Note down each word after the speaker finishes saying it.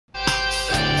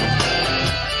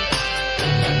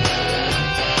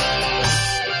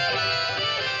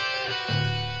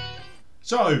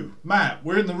So, Matt,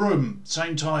 we're in the room,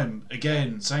 same time,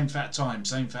 again, same fat time,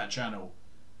 same fat channel.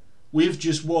 We've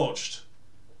just watched,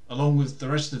 along with the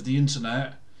rest of the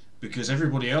internet, because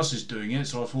everybody else is doing it,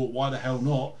 so I thought, why the hell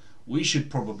not? We should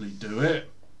probably do it.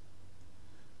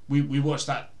 We watched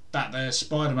that there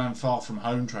Spider-Man Far From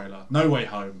Home trailer. No Way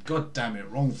Home. God damn it,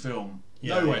 wrong film.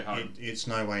 Yeah, No Way Home. It's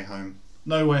No Way Home.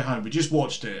 No Way Home. We just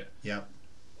watched it. Yeah.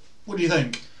 What do you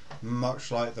think?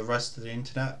 Much like the rest of the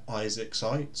internet, Isaac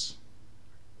Sites.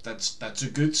 That's a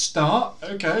good start.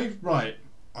 Okay, right.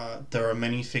 There are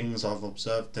many things I've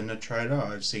observed in the trailer.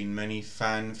 I've seen many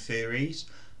fan theories,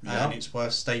 and it's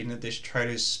worth stating that this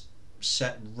trailer's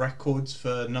set records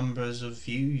for numbers of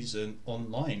views and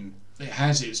online. It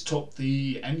has. It's topped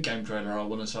the Endgame trailer, I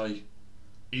want to say,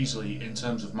 easily in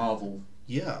terms of Marvel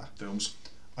films.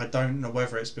 I don't know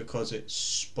whether it's because it's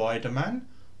Spider-Man,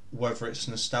 whether it's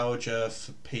nostalgia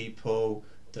for people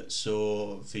that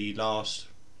saw the last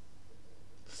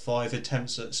 5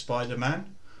 attempts at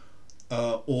Spider-Man,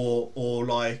 or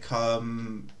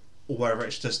whether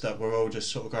it's just that we're all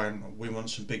just sort of going, we want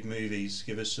some big movies,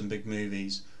 give us some big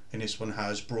movies, and this one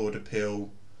has broad appeal,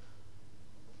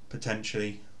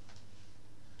 potentially.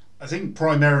 I think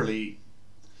primarily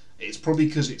it's probably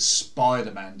because it's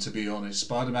Spider-Man, to be honest.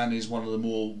 Spider-Man is one of the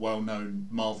more well-known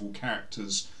Marvel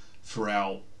characters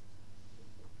throughout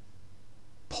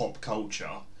pop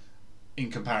culture in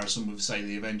comparison with, say,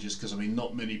 the Avengers, because I mean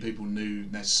not many people knew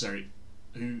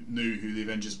who the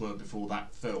Avengers were before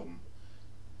that film.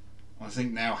 I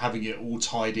think now having it all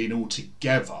tied in all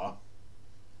together,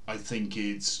 I think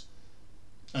it's,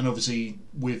 and obviously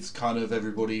with kind of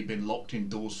everybody been locked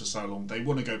indoors for so long, they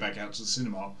want to go back out to the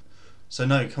cinema. So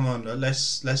no, come on,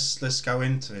 let's go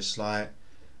into this. Like,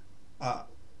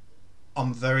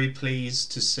 I'm very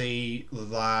pleased to see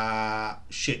that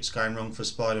shit's going wrong for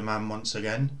Spider-Man once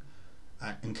again,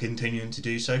 and continuing to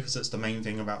do so, because that's the main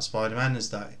thing about Spider-Man,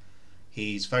 is that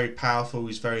he's very powerful,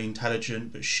 he's very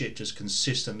intelligent, but shit just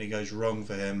consistently goes wrong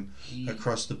for him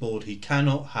across the board. He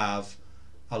cannot have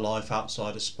a life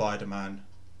outside of Spider-Man.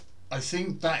 I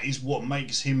think that is what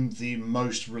makes him the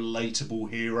most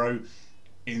relatable hero,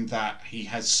 in that he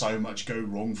has so much go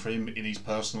wrong for him in his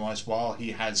personal life, while he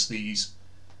has these,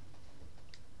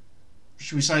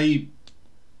 should we say,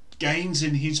 gains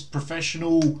in his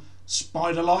professional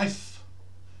spider life,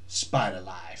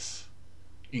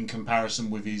 in comparison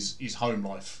with his home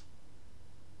life.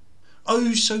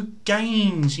 Oh, so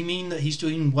gains? You mean that he's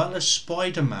doing well as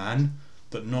Spider-Man,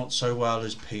 but not so well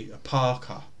as Peter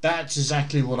Parker? That's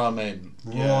exactly what I meant.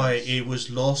 Right, yes. It was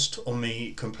lost on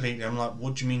me completely. I'm like,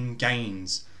 what do you mean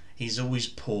gains? He's always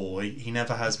poor. He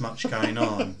never has much going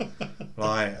on.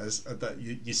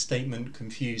 Your statement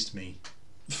confused me.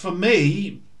 For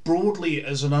me, broadly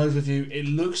as an overview, it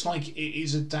looks like it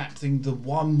is adapting the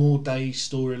One More Day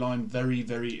storyline, very,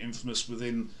 very infamous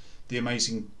within the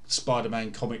Amazing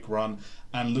Spider-Man comic run,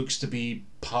 and looks to be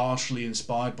partially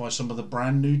inspired by some of the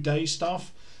Brand New Day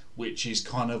stuff, which is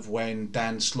kind of when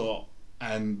Dan Slott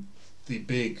and the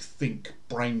big Think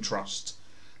Brain Trust,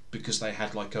 because they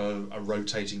had like a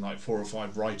rotating like 4 or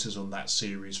 5 writers on that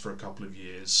series for a couple of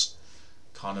years,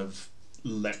 kind of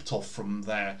leapt off from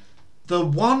there. The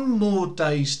One More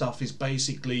Day stuff is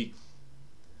basically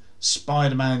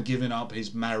Spider-Man giving up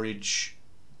his marriage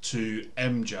to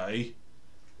MJ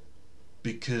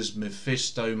because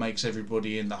Mephisto makes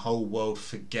everybody in the whole world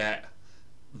forget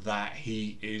that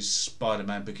he is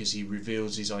Spider-Man, because he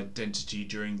reveals his identity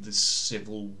during the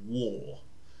Civil War,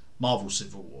 Marvel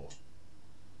Civil War.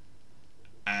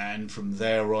 And from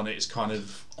there on, it's kind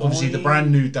of, obviously the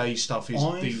Brand New Day stuff is...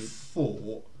 I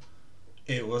thought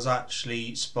it was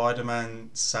actually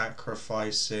Spider-Man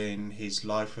sacrificing his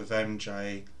life with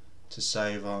MJ to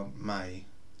save Aunt May.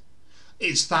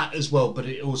 It's that as well, but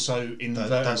it also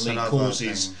inadvertently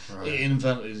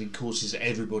causes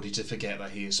everybody to forget that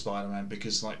he is Spider-Man,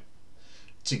 because like,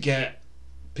 to get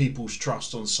people's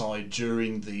trust on side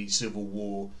during the Civil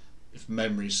War, if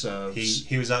memory serves,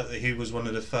 he was one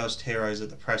of the first heroes at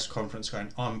the press conference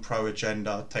going, I'm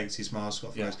pro-agenda, takes his mask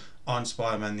off, goes, I'm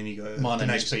Spider-Man, then you go, my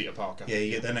name is Peter Parker. Yeah,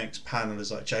 you get the next panel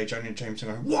is like J. Jonah Jameson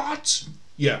going, what?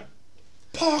 Yeah.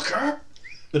 Parker?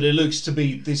 But it looks to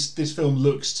be, this film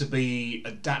looks to be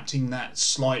adapting that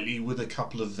slightly with a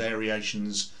couple of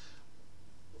variations.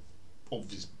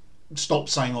 Stop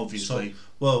saying obviously.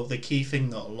 Well, the key thing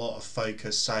that a lot of folk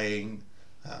are saying,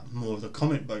 more of the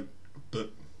comic book,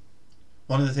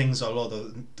 one of the things that a lot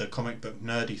of the comic book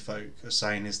nerdy folk are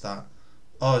saying is that,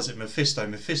 oh, is it Mephisto?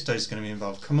 Mephisto's going to be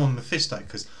involved. Come on, Mephisto.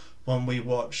 Because when we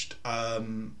watched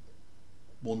WandaVision,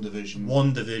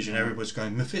 everybody's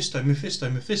going, Mephisto, Mephisto,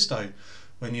 Mephisto.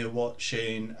 When you're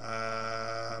watching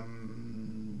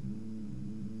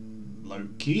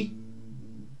Loki?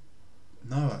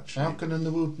 No, actually. Falcon and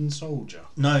the Wooden Soldier?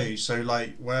 No, so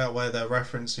like where they're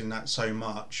referencing that so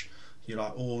much, you're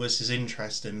like, oh, this is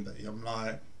interesting, but I'm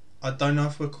like, I don't know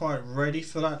if we're quite ready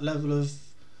for that level of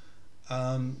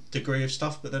degree of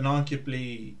stuff. But then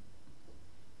arguably,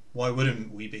 why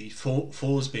wouldn't we be?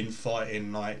 Thor's been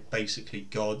fighting like basically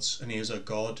gods, and he is a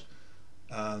god,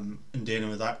 and dealing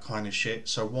with that kind of shit.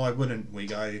 So why wouldn't we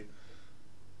go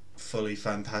fully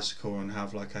fantastical and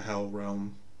have like a hell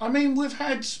realm? I mean, we've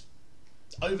had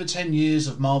over 10 years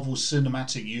of Marvel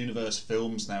Cinematic Universe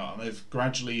films now, and they've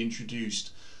gradually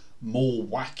introduced more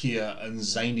wackier and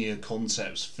zanier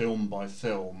concepts film by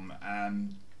film,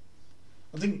 and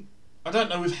I don't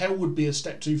know if hell would be a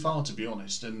step too far, to be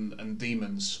honest, and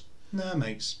demons. No, it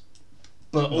makes.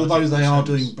 But although they are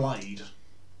doing Blade,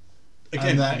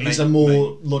 again, that is a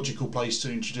more logical place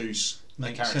to introduce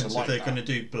a character sense. like If they're that. going to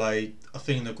do Blade, I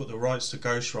think they've got the rights to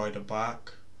Ghost Rider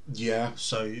back. Yeah.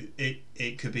 So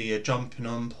it could be a jumping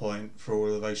on point for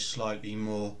all of those slightly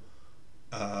more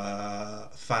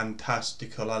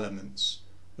fantastical elements,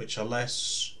 which are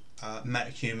less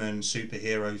metahuman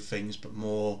superhero things, but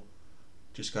more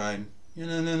just going,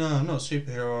 no, I'm not a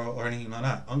superhero or anything like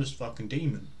that. I'm just a fucking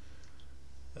demon.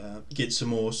 Get some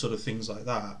more sort of things like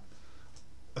that.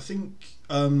 I think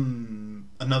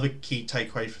another key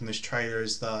takeaway from this trailer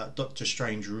is that Doctor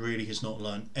Strange really has not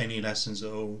learned any lessons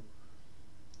at all.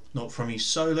 Not from his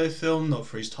solo film, not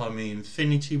for his time in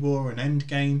Infinity War and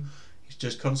Endgame. He's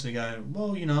just constantly going,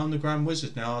 well, I'm the Grand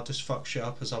Wizard now, I'll just fuck shit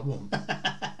up as I want.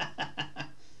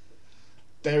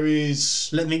 There is...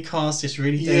 Let me cast this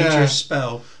really dangerous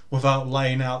spell without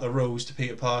laying out the rules to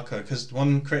Peter Parker. Because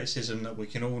one criticism that we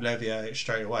can all levy at it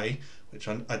straight away, which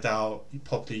I doubt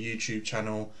popular YouTube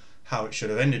channel How It Should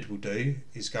Have Ended will do,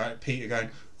 is Peter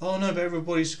going, oh no, but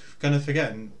everybody's going to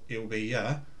forget. And it'll be,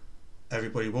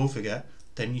 everybody will forget.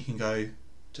 Then you can go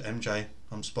to MJ,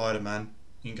 I'm Spider-Man.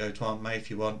 You can go to Aunt May if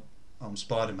you want, I'm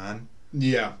Spider-Man.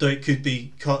 Yeah. Though it could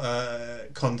be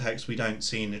context we don't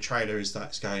see in the trailer is that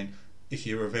it's going, if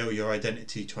you reveal your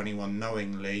identity to anyone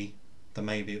knowingly, then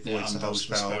maybe it voids the whole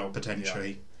spell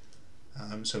potentially.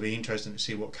 Yeah. So it'll be interesting to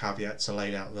see what caveats are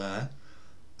laid out there.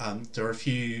 There are a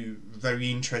few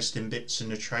very interesting bits in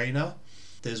the trailer.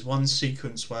 There's one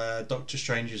sequence where Doctor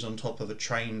Strange is on top of a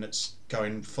train that's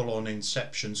going full on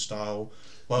Inception style,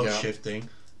 world shifting,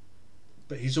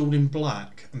 but he's all in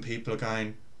black, and people are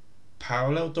going,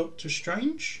 parallel Doctor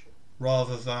Strange?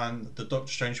 Rather than the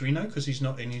Doctor Strange we know, because he's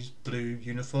not in his blue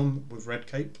uniform with red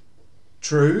cape.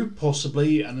 True,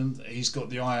 possibly, and he's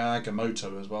got the Eye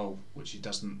Agamotto as well, which he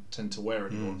doesn't tend to wear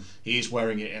anymore. He is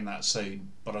wearing it in that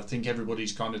scene, but I think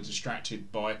everybody's kind of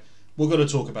distracted by... We're going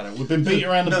to talk about it. We've been beating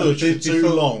around the bush for too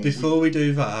long. Before we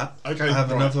do that, okay, I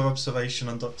have another observation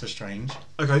on Doctor Strange.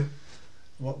 Okay.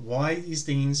 Why is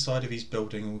the inside of his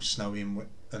building all snowy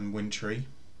and wintry?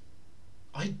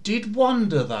 I did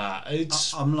wonder that.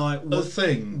 I'm like, what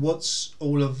thing? What's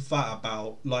all of that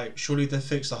about? Like, surely they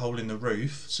fixed the hole in the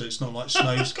roof, so it's not like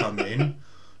snow's come in.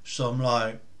 So I'm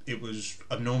like, it was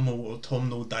a normal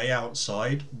autumnal day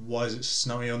outside. Why is it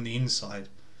snowy on the inside?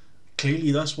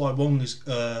 Clearly, that's why Wong is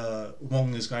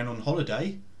going on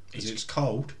holiday. Because it's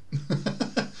cold.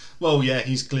 Well, yeah,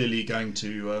 he's clearly going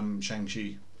to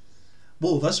Shang-Chi.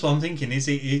 Well, that's what I'm thinking.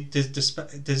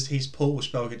 Does his portal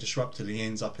spell get disrupted and he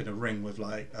ends up in a ring with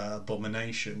like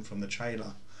Abomination from the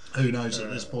trailer? Who knows at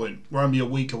this point? We're only a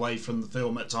week away from the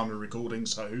film at time of recording,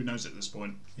 so who knows at this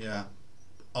point? Yeah,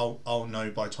 I'll know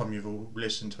by the time you've all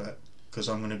listened to it because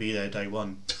I'm going to be there day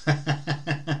one.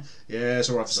 Yeah, it's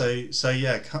alright. So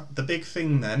yeah, the big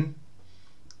thing then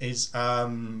is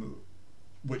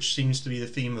which seems to be the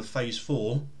theme of Phase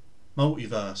 4,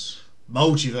 multiverse.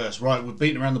 Multiverse, right? We've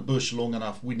beaten around the bush long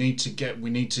enough. We need to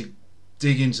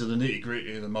dig into the nitty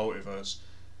gritty of the multiverse.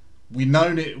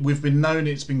 We've been known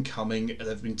it's been coming.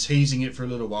 They've been teasing it for a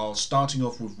little while, starting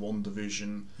off with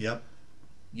WandaVision. Yep.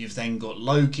 You've then got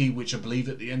Loki, which I believe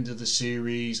at the end of the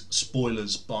series,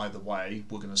 spoilers by the way,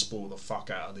 we're going to spoil the fuck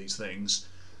out of these things.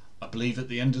 I believe at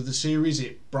the end of the series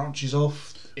it branches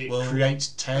off, creates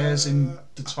tears in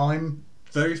the time.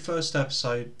 Very first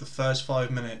episode, the first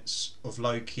 5 minutes of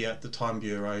Loki at the Time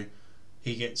Bureau,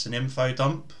 he gets an info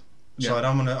dump. So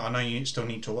I know you still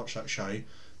need to watch that show,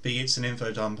 but he gets an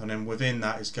info dump, and then within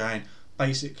that is going,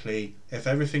 basically, if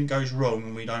everything goes wrong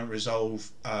and we don't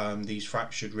resolve these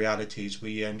fractured realities,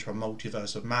 we enter a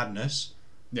multiverse of madness.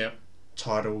 Yep.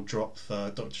 Title drop for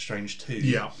Doctor Strange 2.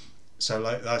 Yeah. So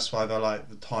that's why they're like,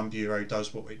 the Time Bureau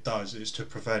does what it does, is to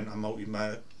prevent a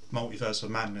multiverse of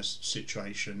madness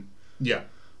situation. Yeah.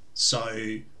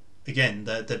 So again,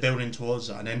 they're building towards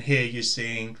that, and then here you're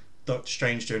seeing Doctor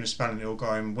Strange doing a spell and it all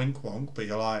going wink wonk, but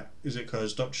you're like, is it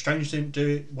because Doctor Strange didn't do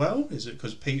it well? Is it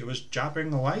because Peter was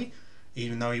jabbering away,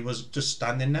 even though he was just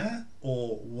standing there?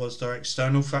 Or was there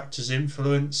external factors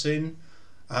influencing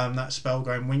that spell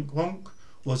going wink wonk?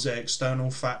 Was it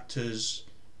external factors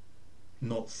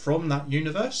not from that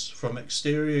universe, from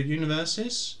exterior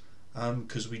universes?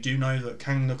 Because we do know that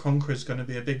Kang the Conqueror is going to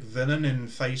be a big villain in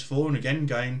Phase 4, and again,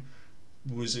 going,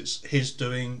 was it his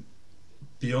doing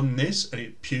beyond this, and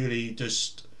it purely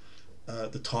just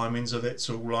the timings of it's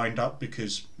all lined up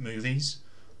because movies.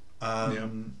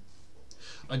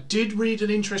 I did read an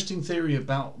interesting theory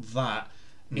about that,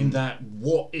 in that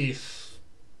what if,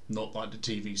 not like the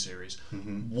TV series,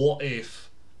 what if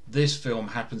this film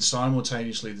happened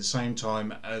simultaneously at the same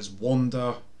time as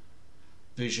Wanda,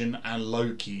 Vision and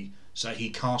Loki, so he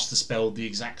cast the spell at the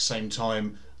exact same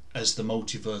time as the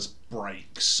multiverse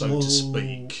breaks, so to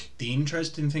speak. The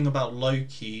interesting thing about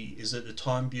Loki is that the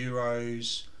Time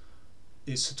Bureau's,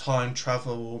 it's a time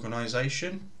travel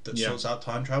organisation that sorts out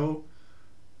time travel.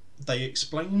 They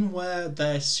explain where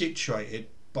they're situated,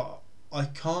 but I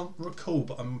can't recall,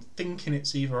 but I'm thinking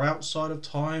it's either outside of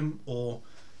time or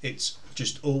it's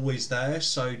just always there.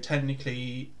 So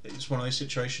technically it's one of those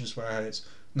situations where it's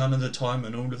none of the time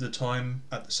and all of the time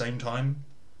at the same time.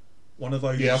 One of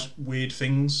those weird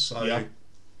things. So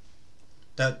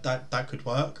that could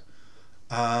work.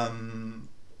 I'm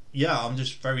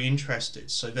just very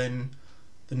interested. So then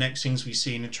the next things we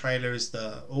see in the trailer is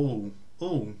the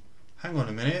hang on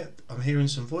a minute, I'm hearing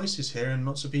some voices here and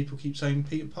lots of people keep saying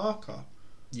Peter Parker.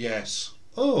 Yes.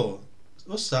 Oh,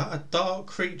 what's that? A dark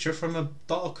creature from a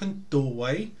darkened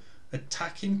doorway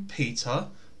attacking Peter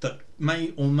that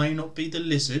may or may not be the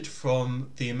Lizard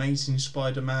from The Amazing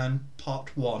Spider-Man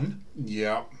Part 1.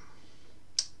 Yeah.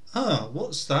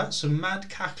 What's that? Some mad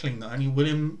cackling that only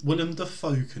Willem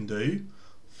Dafoe can do.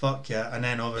 Fuck yeah. And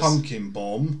then obviously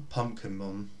Pumpkin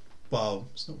bomb. Well,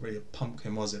 it's not really a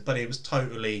pumpkin, was it? But it was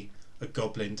totally a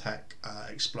Goblin tech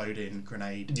exploding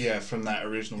grenade. Yeah, from that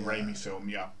original Raimi film,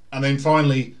 yeah. And then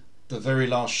finally, the very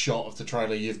last shot of the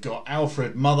trailer, you've got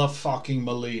Alfred motherfucking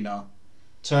Molina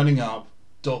turning up,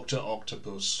 Dr.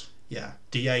 Octopus. Yeah,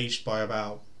 de-aged by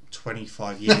about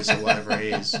 25 years or whatever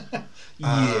it is.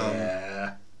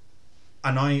 Yeah.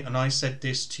 And I said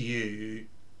this to you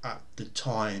at the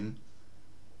time.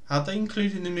 Had they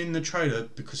included him in the trailer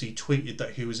because he tweeted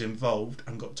that he was involved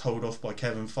and got told off by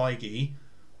Kevin Feige?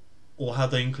 Or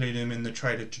had they included him in the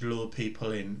trailer to lure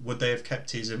people in? Would they have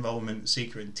kept his involvement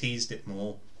secret and teased it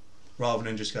more rather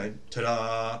than just going,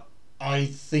 ta-da? I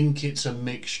think it's a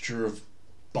mixture of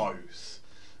both.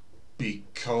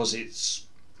 Because it's...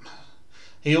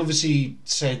 He obviously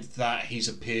said that he's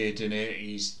appeared in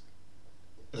it.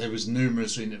 There was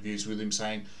numerous interviews with him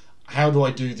saying, how do I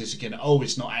do this again? Oh,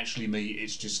 it's not actually me,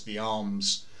 it's just the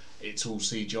arms. It's all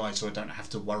CGI, so I don't have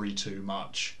to worry too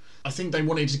much. I think they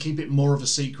wanted to keep it more of a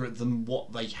secret than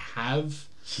what they have.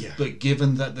 Yeah. But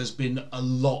given that there's been a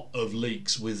lot of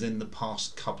leaks within the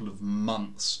past couple of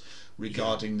months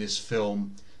regarding this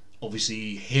film,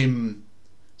 obviously him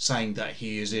saying that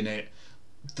he is in it,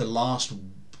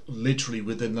 literally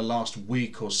within the last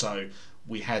week or so,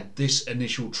 we had this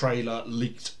initial trailer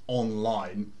leaked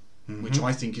online, which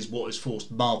I think is what has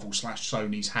forced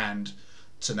Marvel/Sony's hand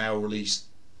to now release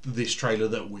this trailer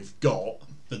that we've got.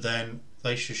 But then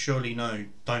they should surely know,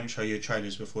 don't show your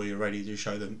trailers before you're ready to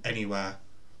show them anywhere.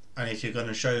 And if you're going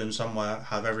to show them somewhere,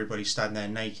 have everybody stand there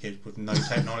naked with no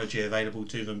technology available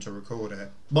to them to record it.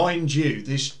 Mind you,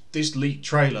 this leaked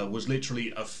trailer was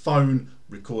literally a phone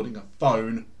recording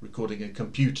a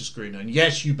computer screen. And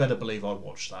yes, you better believe I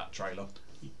watched that trailer.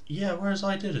 Yeah, whereas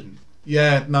I didn't.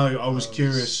 Yeah, no, I was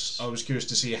curious. I was curious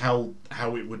to see how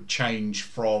it would change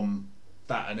from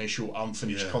that initial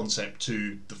unfinished concept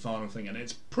to the final thing, and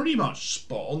it's pretty much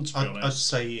spot on, to be honest. I'd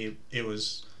say it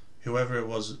was whoever it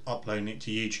was uploading it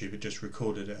to YouTube had just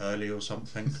recorded it early or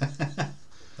something.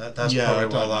 That's probably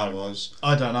what that was.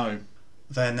 I don't know.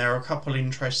 Then there are a couple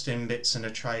interesting bits in the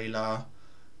trailer.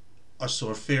 I saw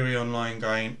a theory online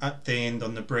going, at the end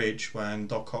on the bridge when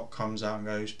Doc Ock comes out and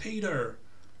goes, Peter!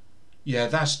 Yeah,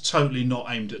 that's totally not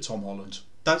aimed at Tom Holland.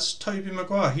 That's Tobey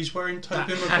Maguire. He's wearing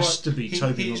Tobey Maguire. Has to be Tobey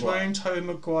Maguire. He's wearing Tobey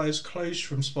Maguire's clothes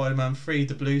from Spider-Man 3,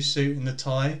 the blue suit and the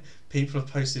tie. People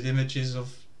have posted images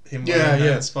of him wearing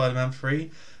that in Spider-Man 3.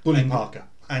 Bully Parker.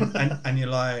 And you're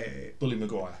like... Bully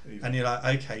Maguire. Even. And you're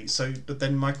like, okay, so... But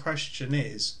then my question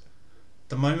is,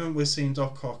 the moment we're seeing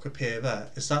Doc Ock appear there,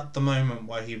 is that the moment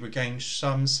where he regains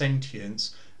some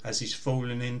sentience as he's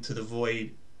fallen into the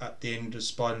void at the end of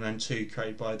Spider-Man 2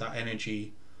 created by that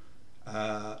energy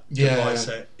device.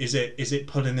 Is it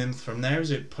pulling in from there?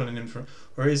 Is it pulling in from,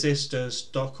 or is this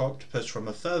just Doc Octopus from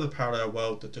a further parallel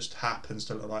world that just happens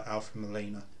to look like Alfred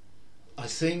Molina? I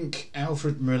think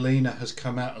Alfred Molina has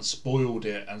come out and spoiled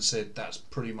it and said that's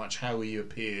pretty much how he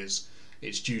appears.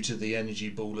 It's due to the energy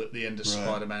ball at the end of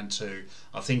Spider-Man 2.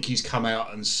 I think he's come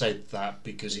out and said that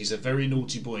because he's a very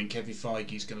naughty boy and Kevin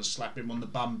Feige's going to slap him on the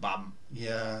bum.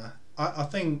 Yeah, I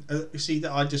think, see,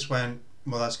 that I just went,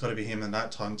 well, that's got to be him at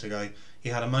that time to go. He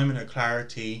had a moment of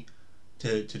clarity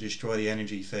to destroy the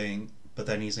energy thing, but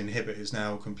then his inhibitor is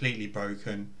now completely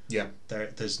broken. Yeah.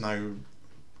 There's no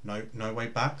way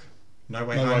back. No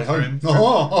way home for him.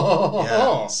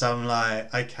 Yeah. So I'm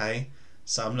like, okay.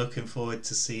 So I'm looking forward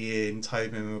to seeing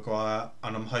Tobey Maguire,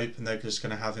 and I'm hoping they're just going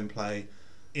to have him play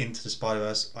Into the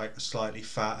Spider-Verse like a slightly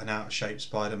fat and out of shape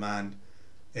Spider-Man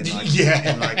in like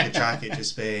in like a jacket,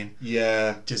 just being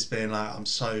like, I'm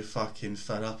so fucking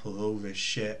fed up with all this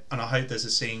shit. And I hope there's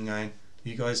a scene going,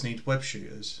 you guys need web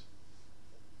shooters.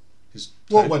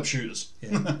 What web shooters?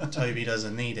 Yeah, Toby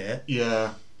doesn't need it.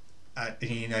 Yeah.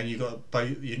 You know, you got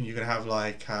both. You're gonna have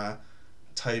like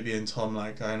Toby and Tom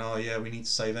like going, oh yeah, we need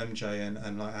to save MJ,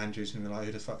 and like Andrew's gonna be like,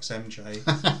 who the fuck's MJ?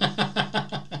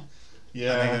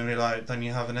 Yeah. And they're gonna be like, don't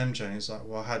you have an MJ? And it's like,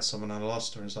 well, I had someone and I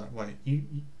lost her. And it's like, wait,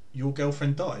 your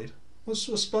girlfriend died? What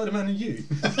sort of Spider-Man are you?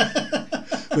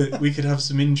 But we could have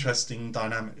some interesting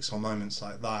dynamics or moments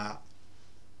like that.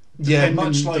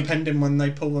 Depending when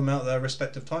they pull them out of their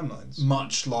respective timelines.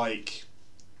 Much like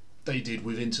they did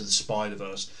with Into the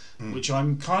Spider-Verse, which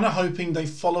I'm kind of hoping they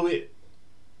follow it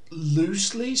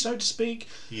loosely, so to speak.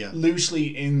 Yeah.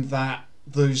 Loosely in that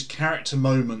those character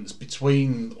moments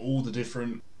between all the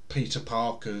different Peter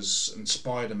Parkers and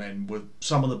Spider-Men were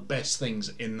some of the best things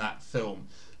in that film,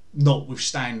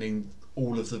 notwithstanding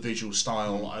all of the visual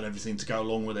style and everything to go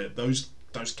along with it. Those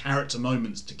character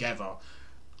moments together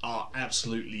are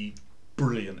absolutely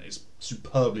brilliant. It's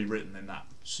superbly written in that.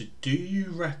 So do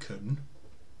you reckon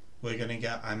we're going to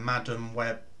get a Madam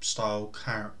Web style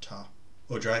character,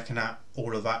 or do you reckon that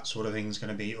all of that sort of thing is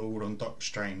going to be all on Doctor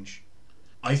Strange?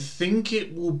 I think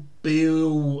it will be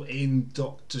all in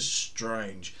Doctor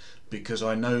Strange, because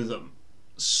I know that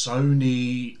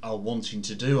Sony are wanting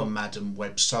to do a Madam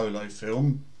Web solo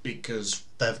film, because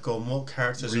they've gone, what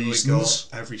characters have we got?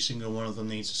 Every single one of them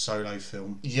needs a solo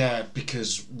film. Yeah,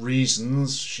 because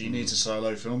reasons. She needs a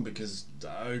solo film because,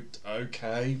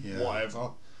 okay,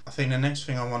 whatever. I think the next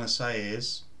thing I want to say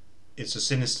is, it's a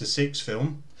Sinister Six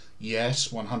film. Yes,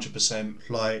 100%.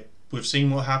 Like, we've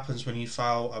seen what happens when you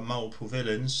fail at multiple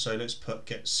villains, so let's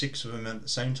get 6 of them at the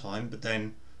same time, but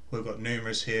then we've got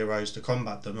numerous heroes to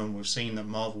combat them, and we've seen that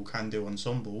Marvel can do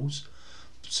ensembles.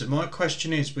 So my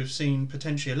question is, we've seen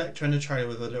potentially Elektra in the trailer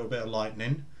with a little bit of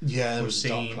lightning. Yeah, we've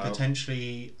seen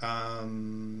potentially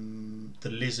the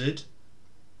Lizard.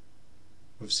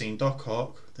 We've seen Doc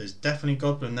Ock. There's definitely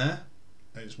Goblin there.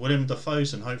 It's Willem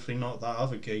Dafoe's and hopefully not that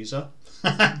other geezer.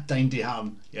 Dane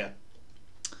DeHaan, yeah.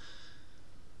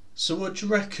 So what do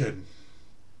you reckon?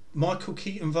 Michael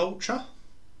Keaton Vulture?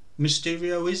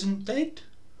 Mysterio isn't dead?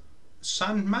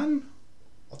 Sandman?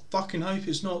 I fucking hope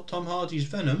it's not Tom Hardy's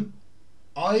Venom.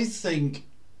 I think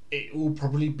it will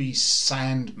probably be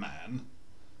Sandman,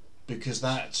 because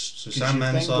that's... So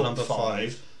Sandman's our number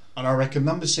 5. And I reckon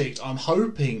number 6,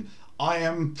 I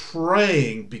am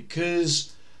praying,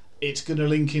 because it's going to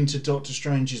link into Doctor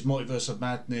Strange's Multiverse of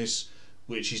Madness,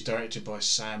 which is directed by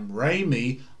Sam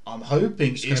Raimi. I'm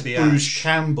hoping it's Bruce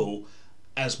Campbell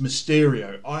as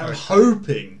Mysterio. I am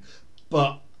hoping,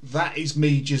 but that is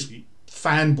me just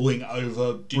fanboying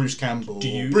over Bruce Campbell.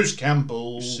 Bruce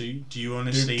Campbell. So do you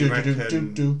honestly reckon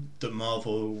that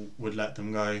Marvel would let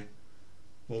them go,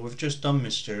 well, we've just done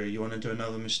Mysterio, you want to do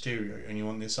another Mysterio, and you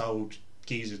want this old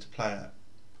geezer to play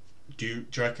it? Do you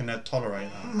reckon they'd tolerate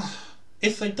that?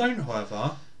 If they don't,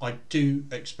 however, I do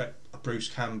expect a Bruce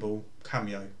Campbell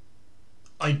cameo.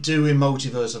 I do in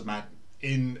Multiverse of Madness.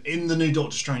 In the new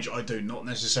Doctor Strange, I do, not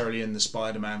necessarily in the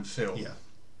Spider-Man film. Yeah.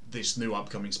 This new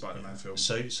upcoming Spider-Man film.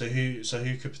 So who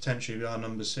could potentially be our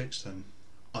number 6 then?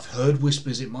 I've heard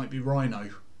whispers it might be Rhino.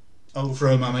 Oh,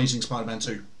 from Amazing Spider-Man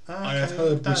 2. Okay, I have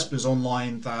heard whispers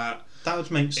online that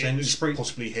would make sense.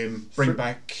 Possibly him. Bring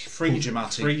back Paul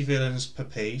Giamatti. 3 villains per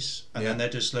piece, and then they're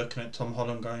just looking at Tom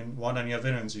Holland going, why don't you have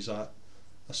villains? He's like,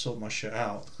 I sort my shit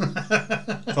out.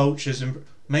 Vultures and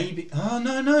maybe... Oh,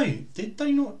 no. Did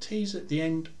they not tease at the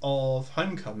end of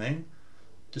Homecoming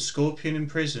the Scorpion in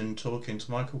prison talking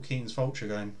to Michael Keaton's Vulture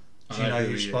going, do you know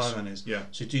who Spider-Man is? Yeah.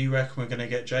 So do you reckon we're going to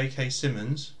get J.K.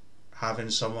 Simmons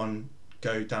having someone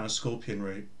go down a Scorpion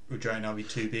route? Would you reckon I'll be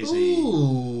too busy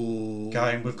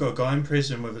we've got a guy in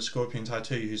prison with a Scorpion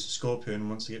tattoo who's a Scorpion and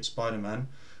wants to get Spider-Man.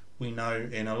 we know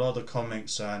in a lot of the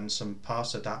comics and some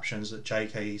past adaptations that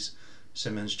J.K.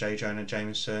 Simmons, J. Jonah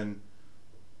Jameson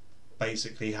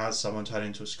basically has someone turn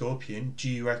into a scorpion. Do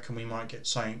you reckon we might get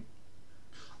something?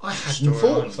 I hadn't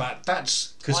thought of that.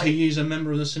 That's because he is a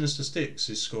member of the Sinister Six.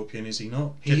 Is Scorpion? Is he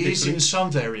not? He is in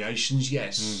some variations.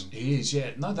 Yes, he is.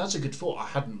 Yeah, no, that's a good thought. I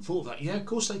hadn't thought of that. Yeah, of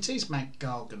course they tease Matt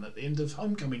Gargan at the end of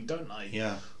Homecoming, don't they?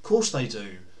 Yeah, of course they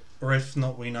do. Or if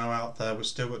not, we know out there we've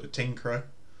still got the Tinkerer.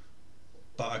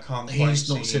 But I can't. He's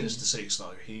not Sinister Six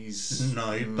though. He's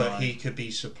no, but he could be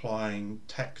supplying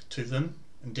tech to them.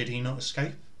 And did he not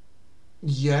escape?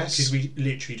 Yes. Because we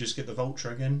literally just get the Vulture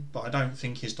again, but I don't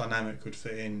think his dynamic would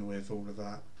fit in with all of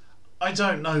that. I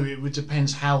don't know. It would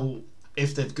depend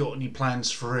if they've got any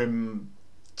plans for him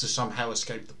to somehow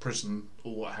escape the prison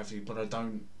or what have you. But I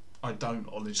don't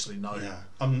honestly know. Yeah,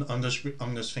 I'm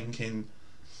just thinking.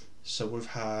 So we've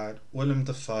had Willem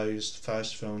Dafoe's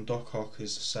first film, Doc Ock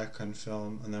is the second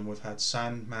film, and then we've had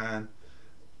Sandman,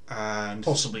 and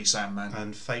possibly Sandman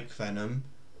and Fake Venom.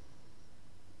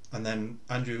 And then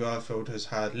Andrew Garfield has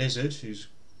had Lizard, who's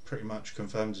pretty much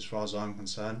confirmed as far as I'm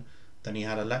concerned. Then he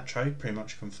had Electro, pretty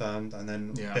much confirmed, and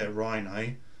then a bit of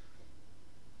Rhino.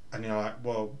 And you're like,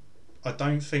 well, I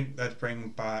don't think they'd bring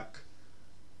back...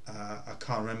 I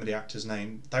can't remember the actor's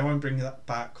name. They won't bring that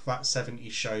back, that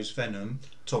 70s show's Venom.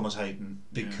 Thomas Hayden.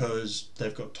 Because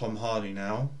they've got Tom Hardy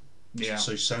now. Yeah.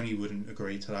 So Sony wouldn't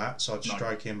agree to that, so I'd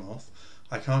strike him off.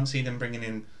 I can't see them bringing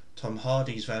in Tom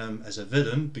Hardy's Venom as a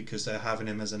villain because they're having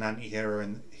him as an anti-hero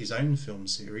in his own film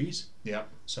series. Yeah.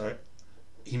 So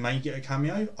he may get a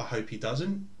cameo. I hope he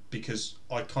doesn't, because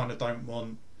I kind of don't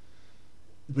want,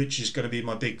 which is going to be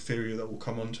my big theory that we'll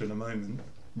come on to in a moment.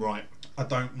 Right. I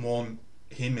don't want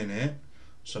him in it.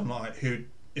 So I'm like,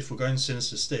 if we're going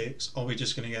Sinister Six, are we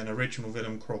just going to get an original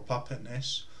villain crop up in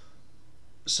this?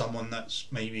 Someone that's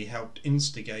maybe helped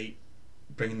instigate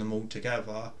bringing them all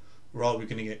together? Or are we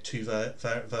going to get two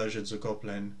versions of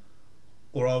Goblin?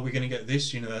 Or are we going to get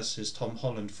this universe's Tom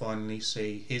Holland finally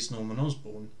see his Norman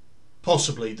Osborn?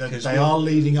 Possibly. They are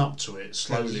leading up to it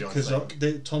slowly, I think.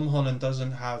 Because Tom Holland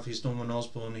doesn't have his Norman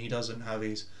Osborn, he doesn't have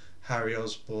his Harry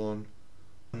Osborn,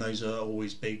 and those are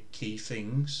always big key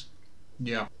things.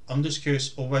 Yeah. I'm just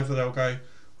curious, or whether they'll go,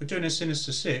 we're doing a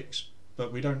Sinister Six,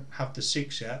 but we don't have the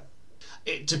Six yet.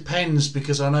 It depends,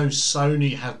 because I know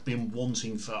Sony have been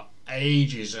wanting for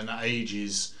ages and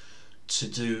ages to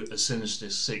do a Sinister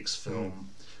Six film,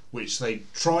 which they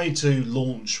tried to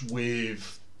launch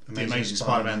with The Amazing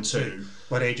Spider-Man 2,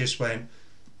 where they just went,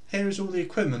 here's all the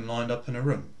equipment lined up in a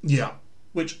room. Yeah.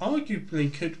 Which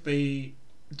arguably could be,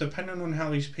 depending on how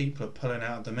these people are pulling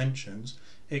out dimensions,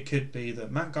 it could be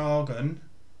that Matt Gargan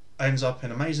ends up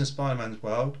in Amazing Spider-Man's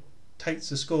world, takes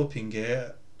the Scorpion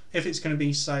gear. If it's going to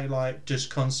be, say, like, just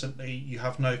constantly, you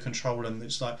have no control, and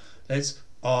it's like,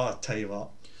 I'll tell you what,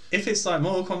 if it's like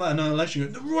Mortal Kombat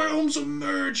Annihilation, the realms are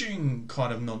merging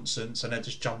kind of nonsense, and they're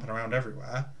just jumping around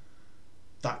everywhere,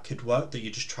 that could work, that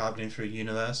you're just travelling through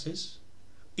universes.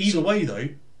 Either way, though,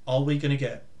 are we going to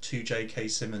get two J.K.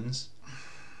 Simmons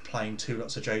playing two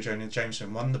lots of J. Jonah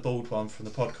Jameson, one the bald one from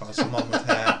the podcast and one with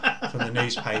hair from the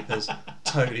newspapers,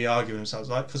 totally arguing themselves,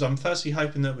 like, because I'm firstly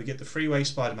hoping that we get the three-way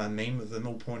Spider-Man meme with them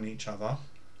all pointing at each other.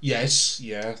 Yes,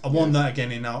 yeah. I want that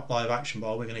again in our live action,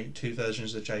 but we're going to get two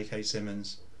versions of J.K.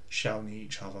 Simmons shouting at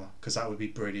each other, because that would be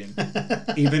brilliant.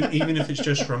 even if it's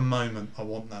just for a moment, I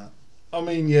want that. I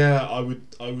mean, yeah, I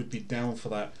would be down for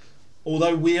that.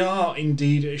 Although we are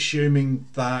indeed assuming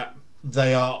that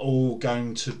they are all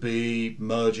going to be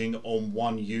merging on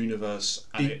one universe,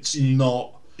 and it's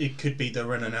not... It could be they're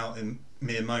running out in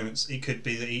mere moments. It could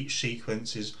be that each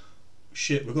sequence is,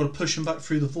 shit, we've got to push them back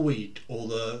through the void, or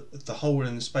the hole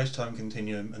in the space-time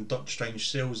continuum, and Doctor Strange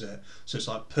seals it. So it's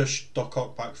like, push Doc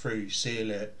Ock back through,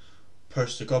 seal it,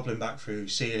 push the Goblin back through,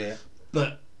 seal it.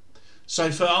 But,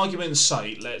 so for argument's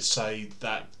sake, let's say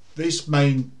that this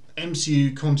main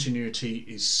MCU continuity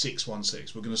is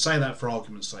 616. We're going to say that for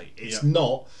argument's sake. It's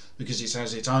not, because it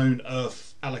has its own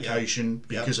Earth allocation,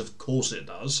 because of course it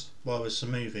does. Well, it's a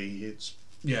movie, it's...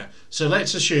 Yeah, so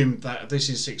let's assume that this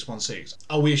is 616.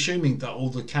 Are we assuming that all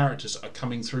the characters are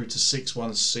coming through to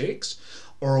 616?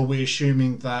 Or are we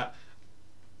assuming that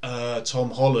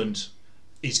Tom Holland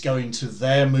is going to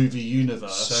their movie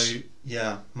universe? So,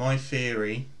 yeah, my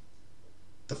theory,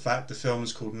 the fact the film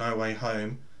is called No Way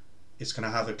Home, it's going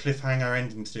to have a cliffhanger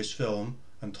ending to this film,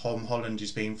 and Tom Holland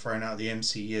is being thrown out of the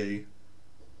MCU,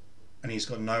 and he's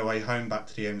got no way home back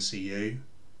to the MCU,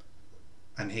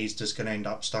 and he's just going to end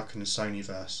up stuck in the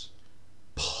Sonyverse.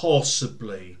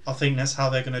 Possibly. I think that's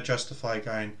how they're going to justify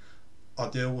going,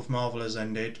 our deal with Marvel has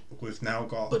ended, we've now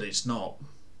got... But it's not.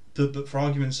 But for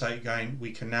argument's sake, going,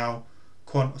 we can now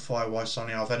quantify why some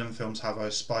of our Venom films have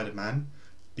a Spider-Man,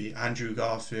 be it Andrew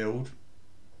Garfield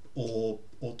or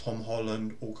Tom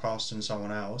Holland or casting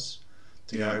someone else,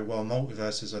 to go, well,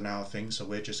 multiverses are now a thing, so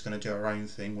we're just going to do our own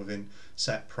thing within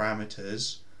set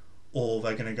parameters. Or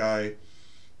they're going to go,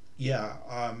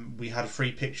 we had a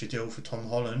free picture deal for Tom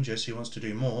Holland, yes, he wants to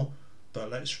do more, but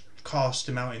let's cast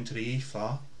him out into the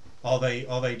ether. Are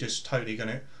they just totally going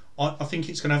to... I think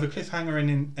it's going to have a cliffhanger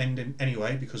ending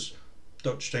anyway, because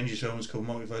Doctor Strange's film is called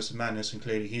Multiverse of Madness, and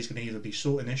clearly he's going to either be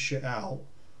sorting this shit out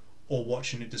or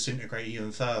watching it disintegrate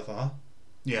even further.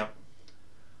 Yeah.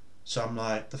 So I'm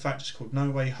like, the fact it's called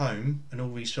No Way Home, and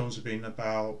all these films have been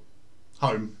about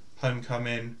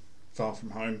Homecoming, Far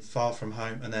From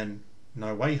Home, and then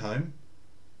No Way Home.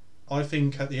 I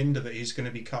think at the end of it, he's going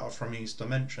to be cut off from his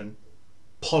dimension.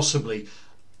 Possibly.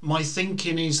 My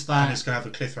thinking is that... And it's going to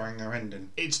have a cliffhanger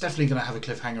ending. It's definitely going to have a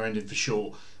cliffhanger ending for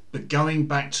sure. But going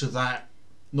back to that,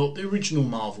 not the original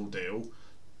Marvel deal,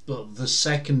 but the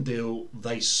second deal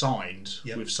they signed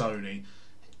with Sony,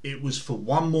 it was for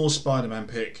one more Spider-Man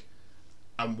pick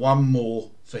and one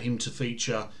more for him to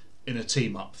feature in a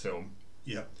team-up film.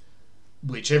 Yep.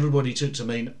 Which everybody took to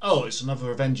mean, oh, it's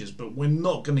another Avengers, but we're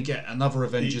not going to get another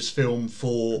Avengers film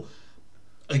for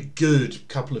a good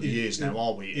couple of years now,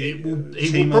 are we? It will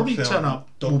probably turn up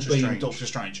Doctor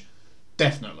Strange.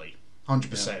 Definitely.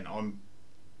 100%. I'm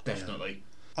definitely.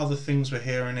 Other things we're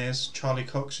hearing is Charlie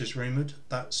Cox is rumoured.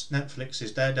 That's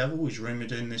Netflix's Daredevil is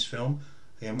rumoured in this film.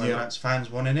 Again, whether that's fans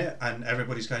wanting it, and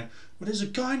everybody's going, well, there's a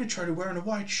guy in the trailer wearing a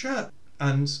white shirt.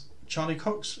 And Charlie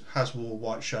Cox has wore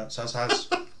white shirts, as has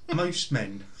most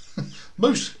men.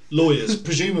 Most lawyers,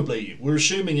 presumably. We're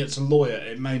assuming it's a lawyer.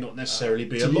 It may not necessarily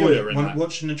be a lawyer in that.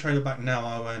 Watching the trailer back now,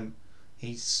 I went,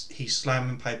 he's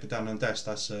slamming paper down on the desk.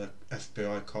 That's a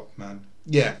FBI cop, man.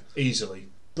 Yeah, easily.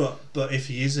 But if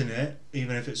he is in it,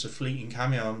 even if it's a fleeting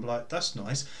cameo, I'm like, that's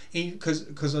nice.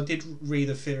 Because I did read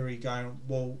a theory going,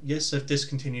 well, yes, they've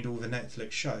discontinued all the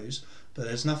Netflix shows, but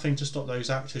there's nothing to stop those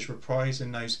actors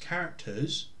reprising those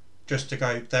characters just to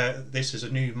go, this is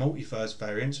a new multiverse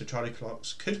variant, so Charlie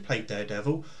Cox could play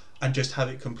Daredevil and just have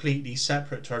it completely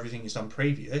separate to everything he's done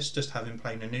previous, just have him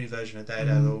playing a new version of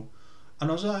Daredevil. And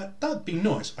I was like, that'd be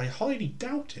nice. I highly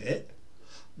doubt it.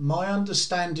 My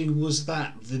understanding was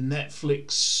that the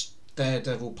Netflix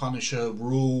Daredevil Punisher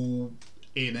were all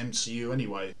in MCU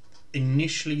anyway.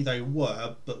 Initially they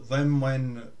were, but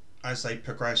then as they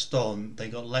progressed on, they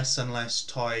got less and less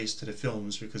ties to the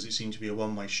films because it seemed to be a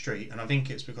one-way street. And I think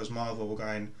it's because Marvel were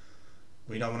going,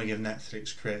 we don't want to give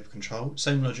Netflix creative control.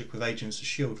 Same logic with Agents of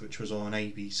S.H.I.E.L.D., which was on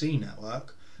ABC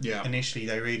network. Yeah. Initially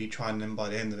they really tried, and then by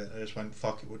the end of it they just went,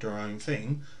 fuck it, we'll do our own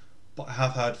thing. But I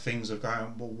have heard things of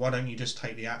going, well, why don't you just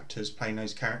take the actors playing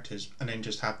those characters and then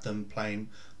just have them playing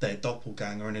their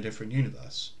doppelganger in a different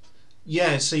universe?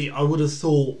 Yeah, see, I would have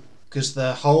thought, because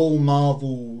the whole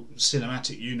Marvel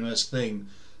Cinematic Universe thing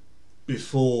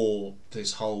before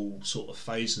this whole sort of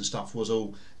phase and stuff was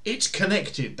all, it's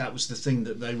connected. That was the thing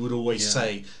that they would always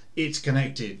say. It's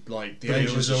connected. Like the But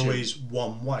it was always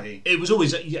one way. It was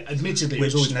always, admittedly, it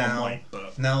was always one way.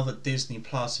 But now that Disney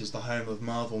Plus is the home of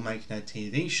Marvel making their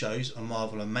TV shows, and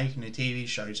Marvel are making the TV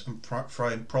shows and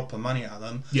throwing proper money at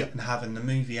them, and having the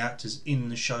movie actors in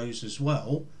the shows as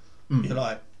well, you're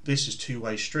like, this is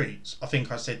two-way streets. I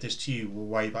think I said this to you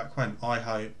way back when. I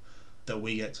hope that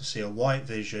we get to see a White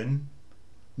Vision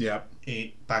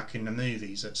back in the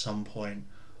movies at some point.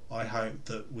 I hope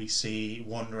that we see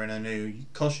Wanda in a new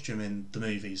costume in the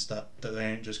movies, that they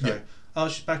don't just go, oh,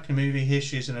 she's back in the movie, here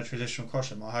she is in a traditional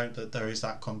costume. I hope that there is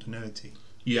that continuity.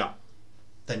 Yeah.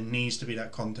 There needs to be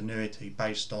that continuity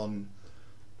based on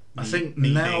I think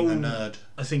me now, being a nerd.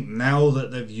 I think now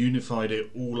that they've unified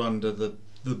it all under the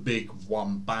big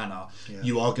one banner,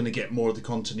 you are going to get more of the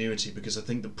continuity, because I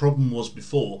think the problem was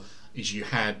before is you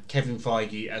had Kevin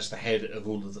Feige as the head of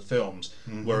all of the films,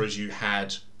 whereas you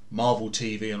had Marvel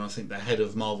TV, and I think the head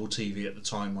of Marvel TV at the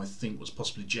time, I think, was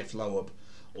possibly Jeff Loeb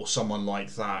or someone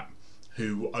like that,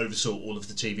 who oversaw all of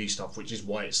the TV stuff, which is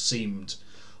why it seemed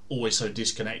always so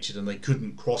disconnected, and they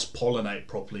couldn't cross-pollinate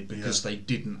properly because they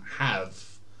didn't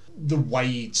have the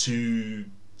way to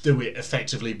do it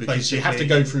effectively, because basically, you have to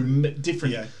go through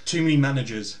different... too many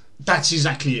managers. That's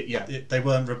exactly it, They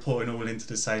weren't reporting all into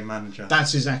the same manager.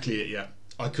 That's exactly it,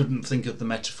 I couldn't think of the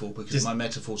metaphor, because my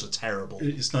metaphors are terrible.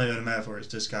 It's not even a metaphor, it's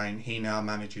just going, he now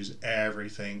manages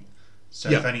everything. So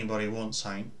if anybody wants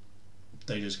something,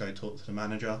 they just go talk to the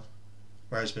manager.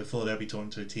 Whereas before they'll be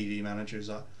talking to a TV manager, it's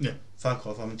like, fuck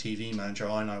off, I'm a TV manager,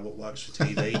 I know what works for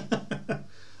TV.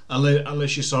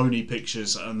 Unless you're Sony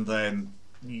Pictures, and then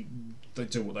they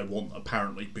do what they want,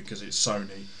 apparently, because it's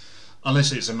Sony.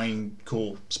 Unless it's a main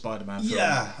core Spider-Man film.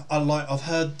 Yeah, I've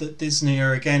heard that Disney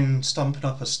are again stumping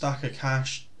up a stack of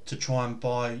cash to try and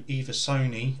buy either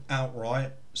Sony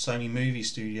outright, Sony Movie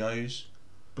Studios,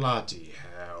 Bloody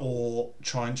hell. or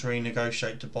trying to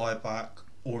renegotiate to buy back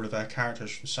all of their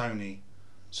characters from Sony.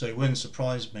 So it wouldn't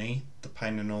surprise me,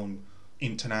 depending on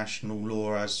international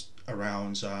law as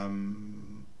around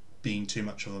being too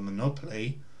much of a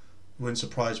monopoly, it wouldn't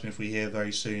surprise me if we hear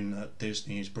very soon that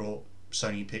Disney has brought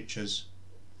Sony Pictures,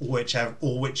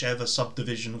 or whichever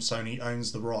subdivision of Sony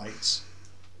owns the rights.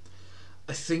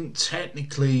 I think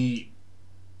technically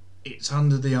it's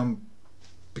under the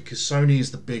because Sony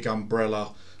is the big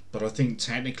umbrella, but I think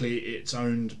technically it's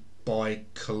owned by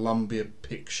Columbia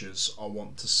Pictures, I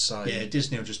want to say. Yeah,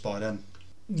 Disney will just buy them.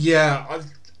 Yeah,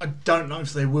 I don't know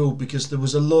if they will, because there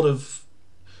was a lot of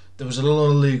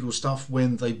legal stuff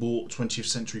when they bought 20th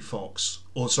Century Fox,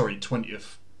 or sorry,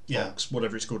 20th Fox,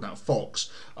 whatever it's called now, Fox,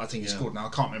 I think it's called now. I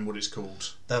can't remember what it's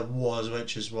called. There was,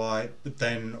 which is why. But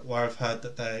then, where I've heard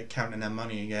that they're counting their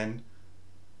money again,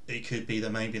 it could be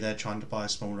that maybe they're trying to buy a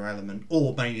smaller element,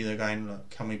 or maybe they're going, look,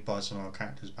 can we buy some of our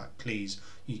characters back, please?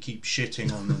 You keep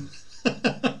shitting on them.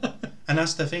 And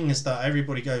that's the thing, is that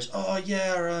everybody goes, oh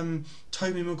yeah,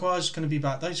 Tobey Maguire's going to be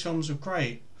back. Those films are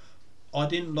great. I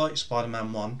didn't like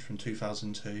Spider-Man 1 from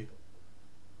 2002.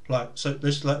 So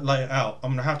let's lay it out. I'm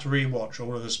going to have to rewatch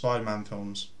all of the Spider-Man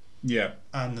films. Yeah.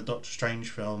 And the Doctor Strange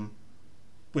film,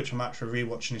 which I'm actually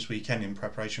rewatching this weekend in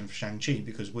preparation for Shang-Chi,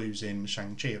 because Wu's in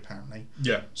Shang-Chi apparently.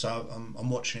 Yeah. So I'm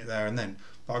watching it there and then.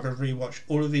 But I've got to rewatch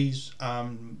all of these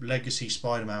legacy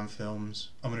Spider-Man films.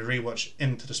 I'm going to rewatch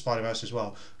Into the Spider-Verse as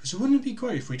well. Because wouldn't it be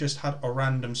great if we just had a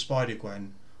random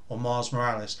Spider-Gwen or Miles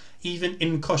Morales, even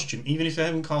in costume, even if they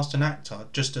haven't cast an actor,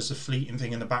 just as a fleeting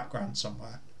thing in the background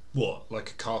somewhere? What,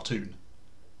 like a cartoon?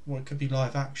 Well, it could be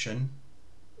live action.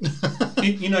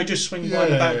 Just swing by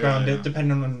in the background,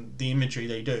 depending on the imagery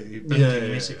they do. Blink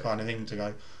and miss it kind of thing, to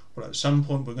go, well, at some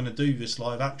point we're going to do this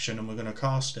live action and we're going to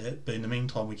cast it, but in the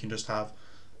meantime we can just have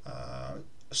a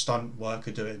stunt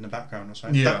worker do it in the background or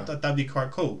something. Yeah. That'd be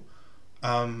quite cool.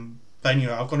 But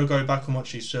anyway, I've got to go back and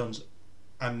watch these films.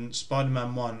 And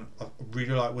Spider-Man 1, I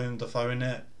really like Willem Dafoe in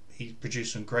it. He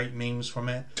produced some great memes from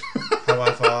it.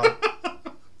 However,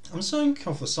 I'm something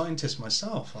of a scientist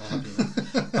myself.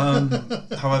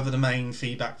 However, the main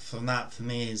feedback from that for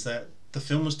me is that the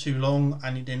film was too long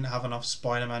and it didn't have enough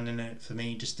Spider-Man in it for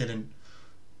me. Just didn't.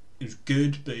 It was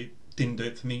good, but it didn't do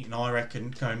it for me. And I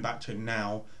reckon going back to it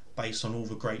now, based on all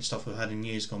the great stuff we've had in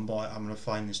years gone by, I'm going to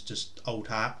find this just old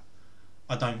hat.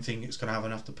 I don't think it's going to have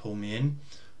enough to pull me in.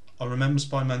 I remember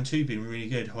Spider-Man 2 being really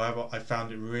good. However, I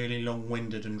found it really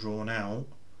long-winded and drawn out.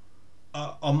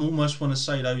 I almost want to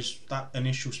say that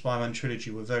initial Spider-Man trilogy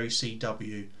were very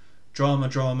CW. Drama,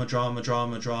 drama, drama,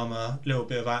 drama, drama, little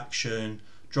bit of action,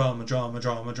 drama, drama,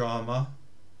 drama, drama.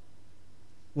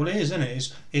 Well, it is, isn't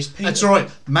it? It's Peter. That's right.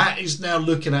 Matt is now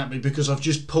looking at me because I've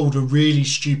just pulled a really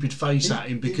stupid face at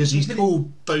him because he's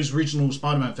called those original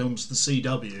Spider-Man films the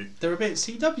CW. They're a bit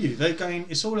CW. They're going,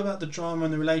 it's all about the drama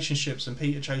and the relationships, and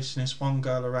Peter chasing this one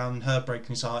girl around, her breaking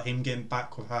his heart, him getting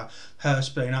back with her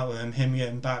splitting up with him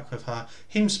getting back with her,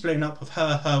 him splitting up with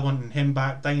her wanting him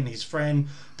back, dating his friend,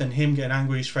 then him getting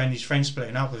angry with his friend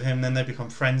splitting up with him, then they become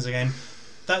friends again.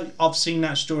 I've seen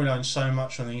that storyline so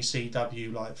much on these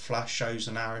CW like Flash shows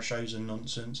and Arrow shows and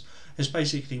nonsense. It's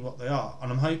basically what they are,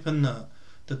 and I'm hoping that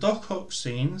the Doc Ock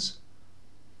scenes,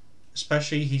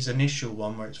 especially his initial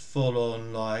one where it's full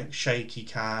on like shaky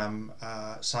cam,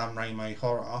 Sam Raimi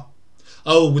horror.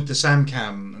 Oh, with the Sam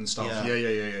cam and stuff.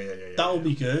 Yeah. That'll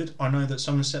be good. I know that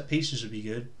some of the set pieces will be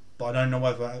good, but I don't know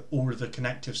whether all of the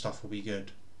connective stuff will be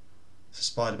good for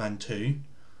Spider-Man 2.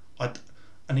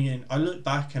 And again, I look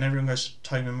back and everyone goes,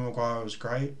 Tobey Maguire was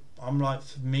great. I'm like,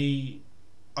 for me,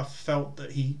 I felt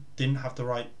that he didn't have the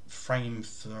right frame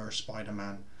for a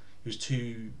Spider-Man. He was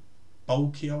too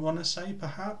bulky, I want to say,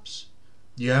 perhaps.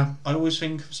 Yeah. I always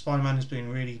think of Spider-Man as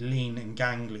being really lean and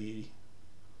gangly.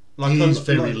 He's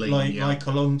very lean, like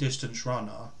a long-distance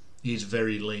runner. He's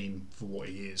very lean for what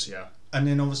he is, yeah. And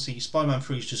then obviously Spider-Man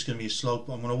 3 is just going to be a slog,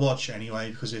 but I'm going to watch it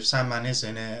anyway, because if Sandman is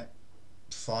in it,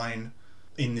 fine.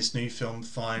 In this new film,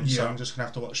 fine. Yeah. So I'm just going to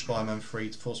have to watch Spider-Man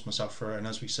 3 to force myself through it. And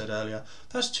as we said earlier,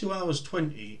 that's 2 hours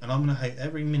 20, and I'm going to hate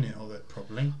every minute of it,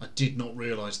 probably. I did not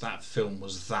realise that film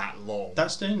was that long.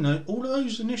 That's the thing, though. All of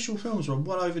those initial films were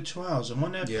well over 2 hours, and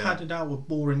when they're padded out with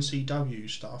boring CW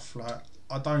stuff, like,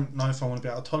 I don't know if I want to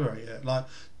be able to tolerate it. Like, at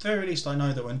the very least, I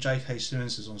know that when J.K.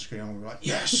 Simmons is on screen, I'm going to be like,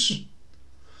 yes!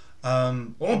 I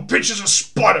want pictures of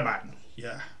Spider-Man!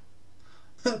 Yeah.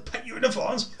 Pay you in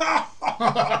advance.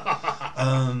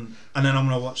 And then I'm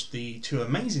going to watch the 2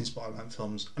 Amazing Spider-Man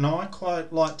films. And I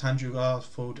quite liked Andrew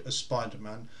Garfield as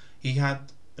Spider-Man. He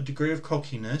had a degree of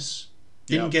cockiness.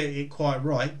 Didn't get it quite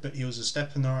right, but he was a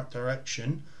step in the right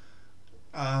direction.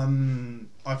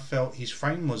 I felt his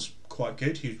frame was quite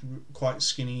good. He was quite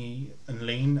skinny and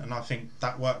lean, and I think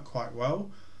that worked quite well.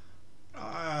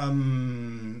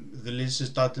 The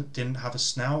lizard didn't have a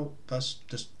snout. That's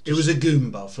just it was a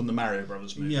Goomba from the Mario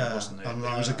Brothers movie, yeah, wasn't it? I'm It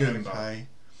like, was a Goomba. okay.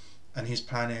 And his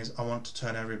plan is, I want to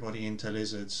turn everybody into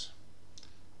lizards.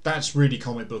 That's really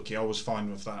comic booky. I was fine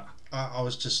with that. I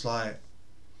was just like,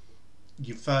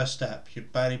 your first step,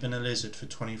 you've barely been a lizard for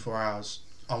 24 hours.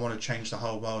 I want to change the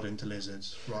whole world into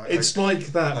lizards. Right? It's like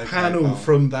that okay, panel well.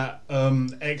 from that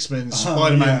X-Men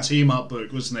Spider-Man team-up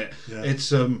book, wasn't it? Yeah.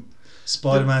 It's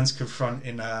Spider-Man's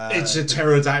confronting. it's a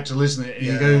pterodactyl, isn't it? And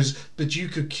Yeah. he goes, "But you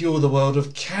could cure the world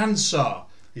of cancer."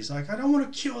 He's like, I don't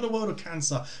want to cure the world of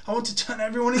cancer. I want to turn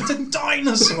everyone into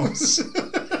dinosaurs.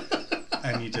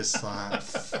 And you're just like,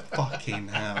 fucking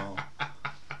hell.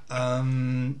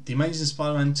 The Amazing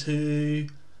Spider-Man 2.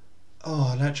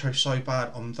 Oh, Electro's so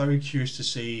bad. I'm very curious to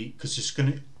see, because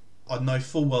I know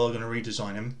full well they're going to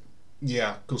redesign him.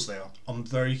 Yeah, of course they are. I'm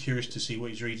very curious to see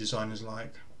what his redesign is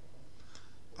like.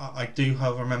 I do,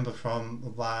 however, remember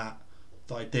from that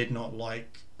I did not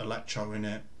like Electro in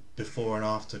it before and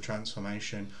after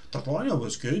transformation. The Rhino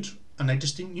was good, and they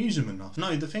just didn't use him enough.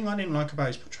 No, the thing I didn't like about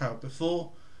his portrayal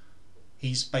before,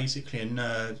 he's basically a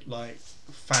nerd, like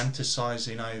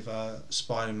fantasizing over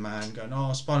Spider-Man, going,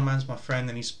 "Oh, Spider-Man's my friend,"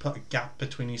 and he's put a gap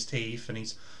between his teeth, and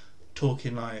he's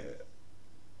talking like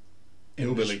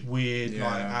in this Hillbilly. weird Yeah.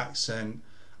 like accent.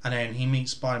 And then he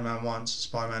meets Spider-Man once.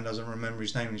 Spider-Man doesn't remember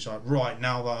his name. And he's like, right,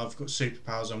 now that I've got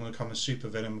superpowers, I'm going to become a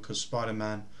supervillain because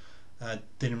Spider-Man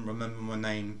didn't remember my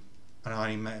name and I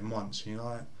only met him once. And you're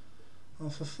like, oh,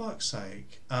 for fuck's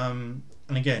sake. And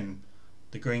again,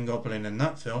 the Green Goblin in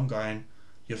that film going,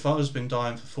 your father's been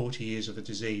dying for 40 years of a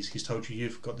disease. He's told you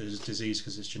you've got this disease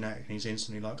because it's genetic. And he's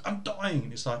instantly like, I'm dying.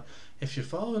 And it's like, if your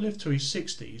father lived to his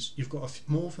 60s, you've got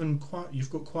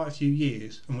quite a few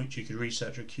years in which you could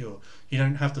research a cure. You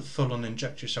don't have to full on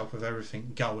inject yourself with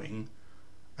everything going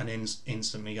and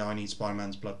instantly go, I need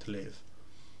Spider-Man's blood to live.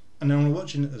 And then I'm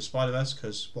watching the Spider-Verse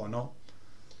because why not?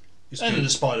 It's End of good. the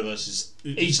Spider-Verse is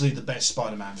easily the best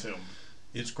Spider-Man film.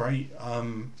 It's great.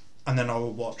 And then I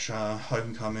will watch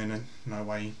Homecoming and No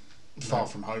Way Far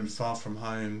From Home. Far From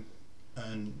Home,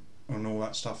 and all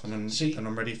that stuff, and then See- and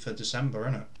I'm ready for December,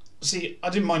 innit? See, I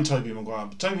didn't mind Tobey Maguire,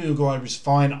 but Tobey Maguire was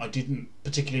fine. I didn't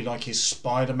particularly like his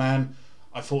Spider-Man.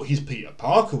 I thought his Peter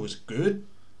Parker was good.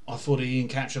 I thought he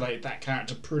encapsulated that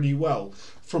character pretty well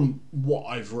from what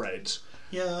I've read.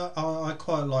 Yeah, I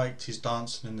quite liked his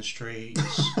dancing in the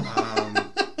streets.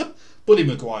 Bully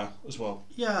Maguire as well.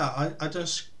 Yeah,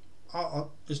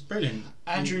 it's brilliant.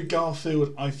 Andrew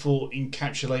Garfield, I thought,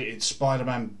 encapsulated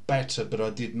Spider-Man better, but I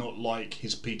did not like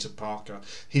his Peter Parker.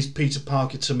 His Peter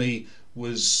Parker, to me,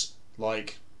 was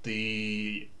like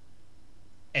the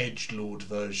edgelord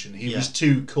version. He was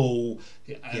too cool,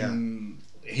 and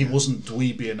he wasn't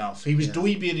dweeby enough. He was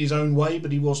dweeby in his own way,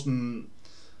 but he wasn't...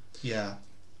 Yeah.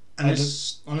 And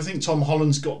I think Tom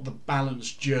Holland's got the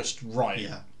balance just right.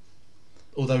 Yeah.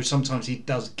 Although sometimes he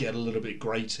does get a little bit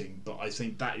grating, but I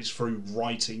think that is through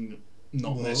writing,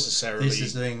 not necessarily. This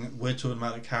is the thing, we're talking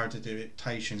about the character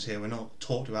adaptations here. We're not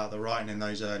talking about the writing in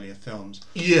those earlier films.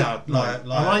 Yeah,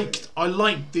 I I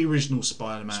liked the original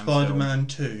Spider-Man. Spider-Man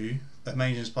 2,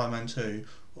 Amazing Spider-Man 2,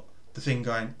 the thing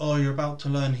going, oh, you're about to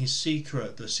learn his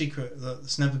secret, the secret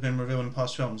that's never been revealed in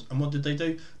past films. And what did they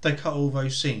do? They cut all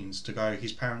those scenes to go,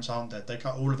 his parents aren't dead. They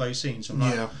cut all of those scenes. I'm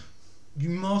like, you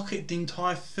market the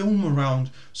entire film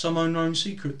around some unknown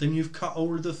secret, then you've cut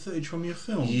all of the footage from your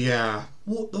film. Yeah.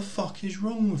 What the fuck is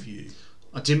wrong with you?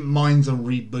 I didn't mind them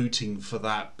rebooting for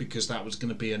that because that was going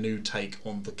to be a new take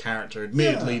on the character.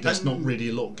 Admittedly, there's not really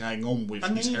a lot going on with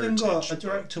and his they even heritage. got a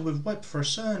director with Webb for a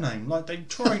surname. Like, they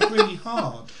tried really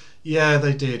hard. Yeah,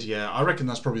 they did, yeah. I reckon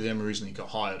that's probably the only reason he got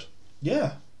hired,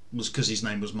 Yeah. was because his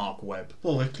name was Mark Webb.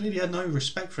 Well, they clearly had no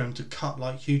respect for him to cut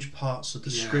like huge parts of the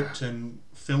script and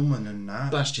filming and that.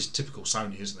 That's just typical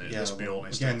Sony, isn't it? Yeah, Let's be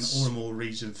honest. Again, That's- all the more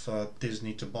reason for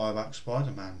Disney to buy back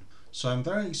Spider-Man. So I'm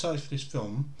very excited for this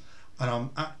film, and I'm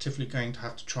actively going to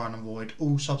have to try and avoid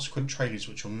all subsequent trailers,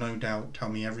 which will no doubt tell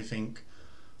me everything.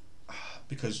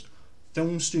 Because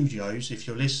film studios, if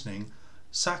you're listening,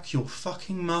 sack your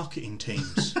fucking marketing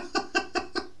teams.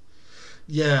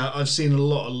 Yeah, I've seen a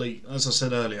lot of leaks. As I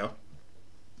said earlier,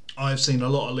 I've seen a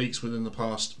lot of leaks within the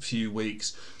past few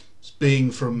weeks,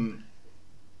 being from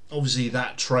obviously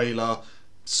that trailer,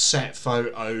 set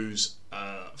photos,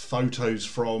 photos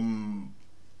from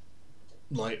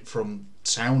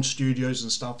sound studios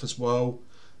and stuff as well.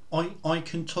 I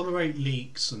can tolerate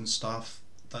leaks and stuff.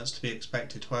 That's to be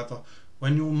expected. However,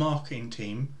 when your marketing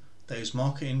team that is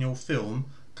marketing your film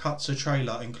cuts a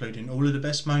trailer including all of the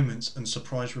best moments and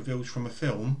surprise reveals from a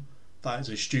film, that is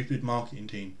a stupid marketing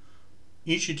team.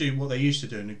 You should do what they used to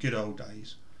do in the good old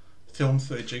days. Film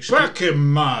footage. Back in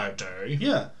my day.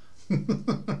 Yeah.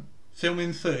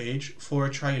 Filming footage for a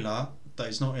trailer that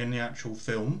is not in the actual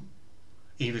film,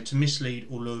 either to mislead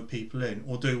or lure people in,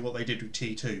 or do what they did with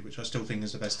T2, which I still think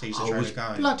is the best teaser I trailer was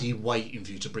going. bloody waiting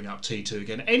for you to bring up T2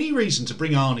 again. Any reason to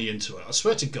bring Arnie into it? I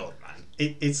swear to God, man.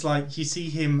 It's like you see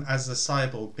him as a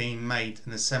cyborg being made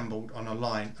and assembled on a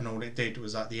line, and all it did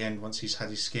was at the end, once he's had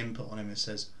his skin put on him, it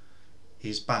says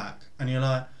he's back, and you're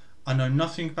like, I know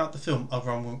nothing about the film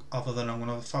other than I'm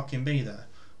gonna fucking be there.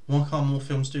 Why can't more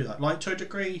films do that? Like, to a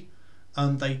degree,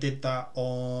 they did that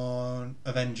on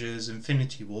Avengers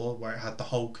Infinity War, where it had the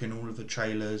Hulk in all of the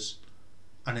trailers,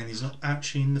 and then he's not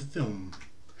actually in the film.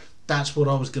 That's what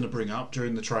I was going to bring up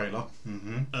during the trailer.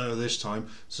 Mm-hmm. This time.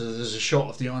 So there's a shot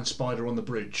of the Iron Spider on the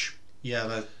bridge.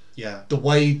 Yeah, The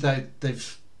way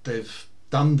they've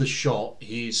done the shot,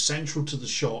 he is central to the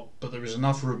shot, but there is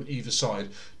enough room either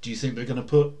side. Do you think they're going to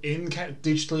put in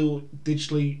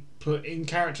digitally put in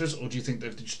characters, or do you think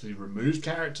they've digitally removed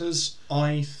characters?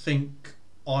 I think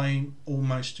I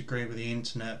almost agree with the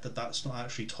internet that that's not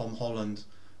actually Tom Holland.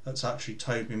 That's actually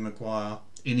Tobey Maguire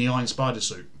in the Iron Spider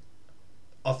suit.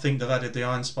 I think they've added the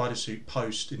Iron Spider suit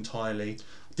post entirely.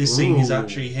 This scene is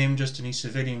actually him just in his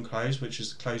civilian clothes, which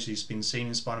is the clothes he's been seen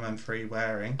in Spider-Man 3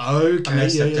 wearing. Okay,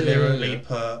 Unless they've deliberately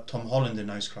put Tom Holland in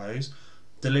those clothes.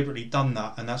 Deliberately done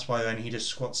that, and that's why then he just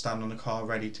squats down on the car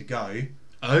ready to go.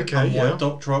 Okay, and why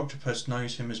Dr. Octopus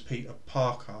knows him as Peter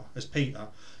Parker,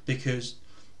 because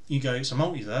you go, it's a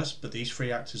multiverse, but these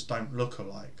three actors don't look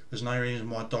alike. There's no reason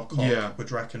why Doc Ock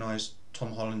would recognise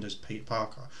Tom Holland as Peter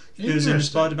Parker. If he was in a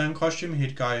Spider-Man costume,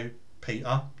 he'd go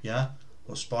Peter,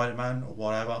 or Spider-Man, or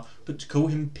whatever. But to call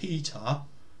him Peter,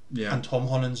 and Tom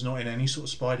Holland's not in any sort of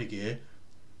spider gear,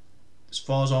 as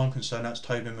far as I'm concerned, that's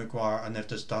Tobey Maguire, and they've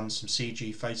just done some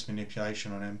CG face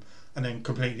manipulation on him, and then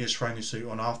completely just thrown the suit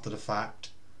on after the fact,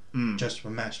 just to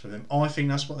mess with him. I think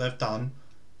that's what they've done.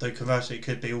 Though conversely, it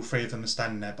could be all three of them are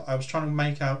standing there. But I was trying to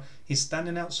make out, he's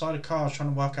standing outside a car, I was trying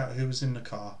to work out who was in the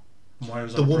car. And why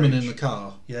was the woman in the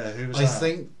car. Yeah, who was that? I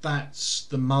think that's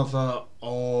the mother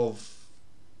of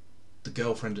the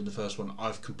girlfriend in the first one.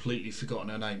 I've completely forgotten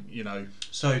her name,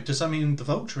 So does that mean the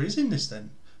Vulture is in this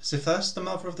then? So if that's the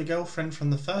mother of the girlfriend from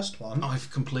the first one,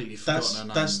 I've completely forgotten her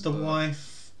name. That's the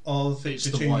wife of the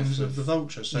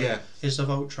Vulture. So is the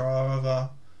Vulture our other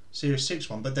Series 6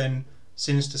 one? But then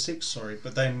Sinister 6,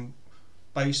 but then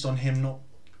based on him not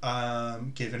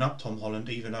giving up Tom Holland,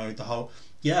 even though the whole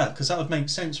because that would make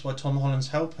sense why Tom Holland's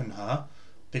helping her,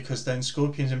 because then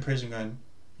Scorpion's in prison going,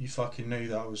 you fucking knew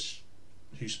that was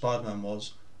who Spider-Man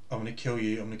was. I'm gonna kill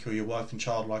you. I'm gonna kill your wife and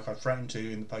child like I threatened to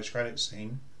in the post-credit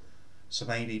scene. So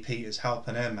maybe Peter's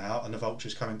helping them out and the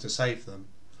Vulture's coming to save them.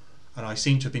 And I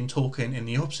seem to have been talking in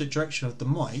the opposite direction of the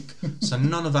mic, so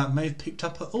none of that may have picked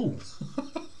up at all.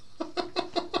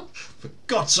 For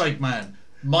God's sake, man.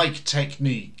 Mic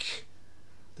technique.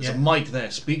 There's a mic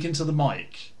there. Speak into the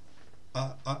mic.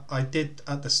 I did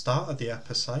at the start of the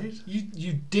episode.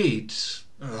 You did?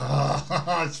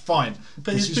 It's fine.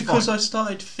 But it's because I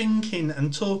started thinking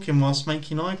and talking whilst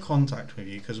making eye contact with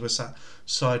you, because we're sat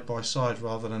side by side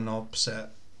rather than opposite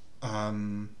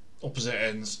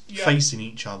ends. Facing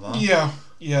each other. Yeah.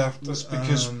 That's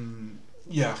because...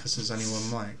 because there's only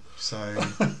one mic. So...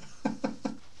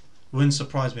 wouldn't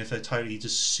surprise me if they totally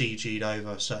just CG'd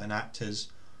over certain actors.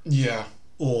 Yeah.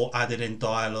 Or added in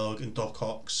dialogue and Doc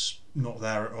Ock's not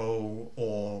there at all,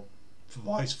 or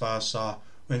vice versa.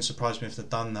 Wouldn't surprise me if they've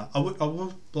done that. I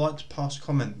would like to pass a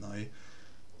comment though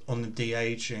on the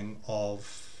de-aging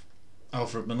of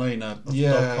Alfred Molina.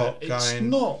 Doc Ock it's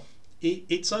not...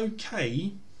 It's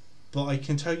okay, but I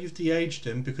can tell you've de-aged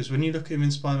him, because when you look at him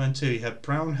in Spider-Man 2, he had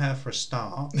brown hair for a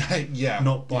start,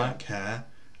 not black hair,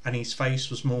 and his face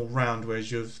was more round,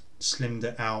 whereas you've slimmed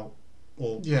it out,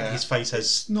 or his face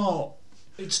has...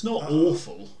 It's not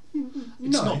awful.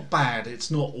 It's not bad.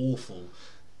 It's not awful.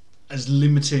 As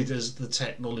limited as the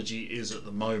technology is at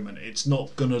the moment, it's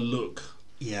not going to look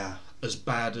as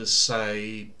bad as,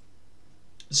 say,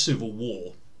 Civil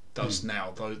War does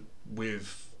now, though,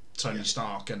 with Tony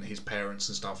Stark and his parents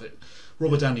and stuff.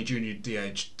 Robert Downey Jr.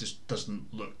 de-aged just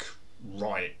doesn't look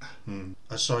right.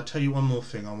 So I tell you one more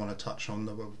thing I want to touch on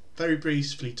that we'll very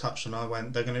briefly touched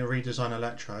on. They're going to redesign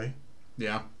Electro.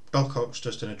 Yeah. Doc Ock's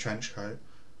just in a trench coat.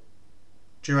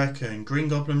 Do you reckon Green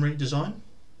Goblin redesign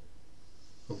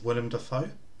of Willem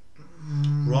Dafoe?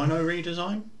 Rhino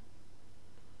redesign?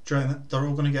 Do you reckon they're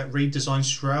all going to get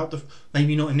redesigns throughout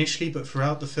maybe not initially, but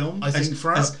throughout the film? I think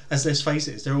throughout... As let's face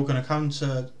it, they're all going to come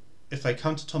to... If they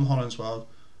come to Tom Holland's world,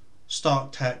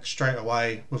 Stark Tech straight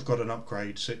away, we've got an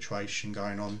upgrade situation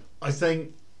going on. I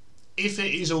think if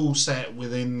it is all set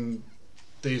within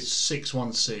this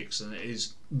 616 and it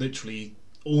is literally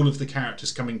all of the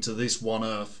characters coming to this one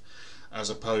Earth as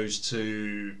opposed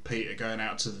to Peter going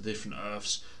out to the different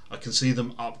Earths, I can see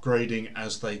them upgrading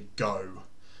as they go.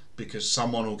 Because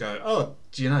someone will go, oh,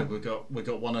 do you know, we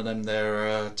got one of them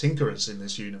there tinkerers in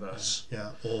this universe.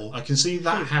 Yeah, or I can see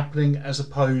that happening as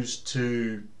opposed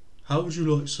to... How would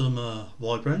you like some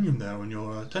vibranium there on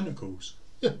your tentacles?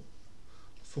 Yeah,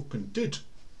 fucking did.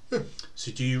 Yeah.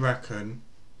 So do you reckon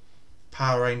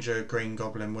Power Ranger Green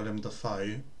Goblin Willem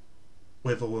Dafoe,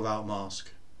 with or without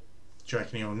mask? Do you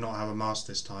reckon he'll not have a mask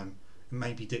this time? And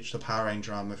maybe ditch the Power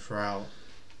Ranger armour throughout?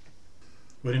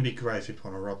 Wouldn't it be great if he'd put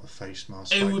on a rubber face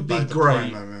mask? It would be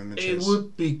great. It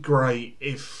would be great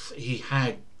if he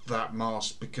had that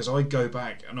mask, because I go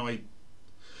back and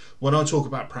when I talk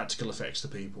about practical effects to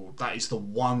people, that is the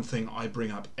one thing I bring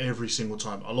up every single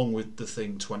time, along with the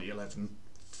Thing 2011.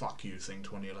 Fuck you, Thing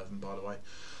 2011, by the way.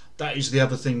 That is the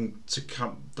other thing to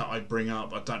come that I bring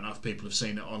up. I don't know if people have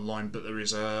seen it online, but there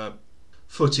is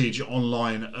footage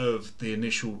online of the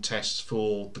initial tests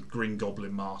for the Green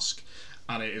Goblin mask.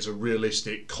 And it is a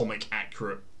realistic, comic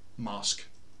accurate mask,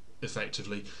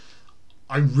 effectively.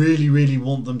 I really, really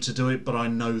want them to do it, but I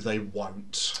know they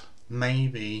won't.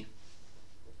 Maybe,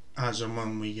 as and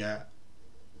when we get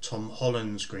Tom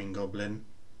Holland's Green Goblin,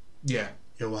 yeah,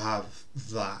 you'll have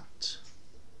that.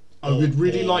 I would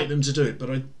really like them to do it,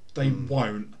 but they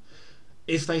won't.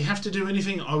 If they have to do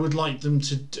anything, I would like them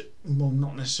to do, well,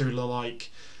 not necessarily like...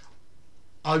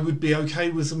 I would be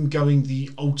okay with them going the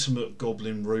ultimate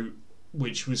Goblin route,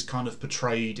 which was kind of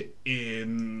portrayed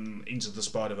in Into the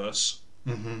Spider-Verse,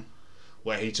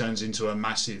 where he turns into a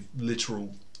massive,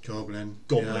 literal goblin.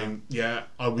 Yeah,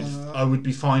 I would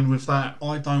be fine with that.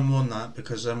 I don't want that,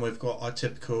 because then we've got our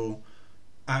typical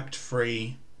Act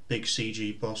 3 big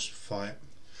CG boss fight.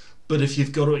 But if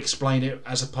you've got to explain it,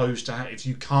 as opposed to if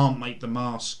you can't make the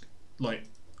mask like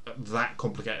that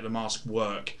complicated a mask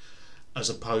work, as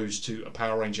opposed to a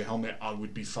Power Ranger helmet, I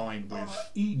would be fine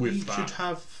with you that. You should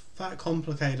have that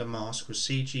complicated mask with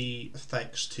CG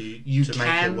effects to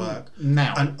make it work.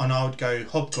 Now. And I would go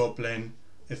Hobgoblin.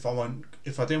 If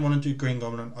I didn't want to do Green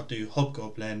Goblin, I'd do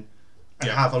Hobgoblin and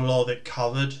have a lot of it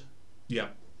covered. Yeah.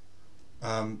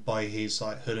 By his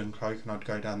like hood and cloak, and I'd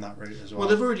go down that route as well. Well,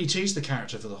 they've already teased the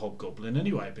character for the Hobgoblin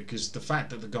anyway, because the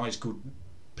fact that the guy's called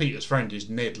Peter's friend is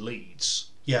Ned Leeds.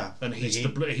 Yeah, and he's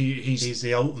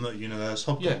the ultimate universe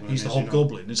Hobgoblin. Yeah, he's the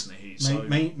Hobgoblin, isn't he? So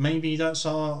maybe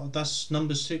that's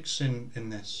number 6 in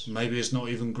this. Maybe it's not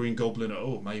even Green Goblin at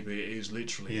all. Maybe it is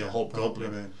literally the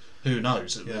Hobgoblin. Who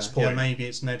knows at this point? Yeah, maybe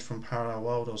it's Ned from Parallel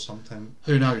World or something.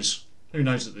 Who knows? Who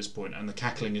knows at this point? And the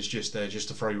cackling is just there just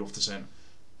to throw you off the scent.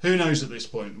 Who knows at this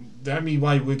point? The only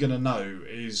way we're going to know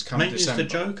is come December. Maybe it's the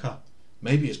Joker.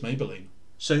 Maybe it's Maybelline.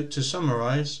 So to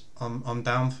summarise, I'm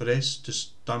down for this.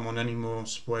 Just don't want any more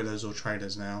spoilers or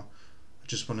trailers now. I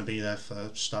just want to be there for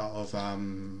start of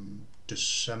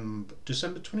December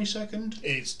 22nd.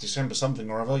 It's December something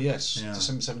or other. Yes,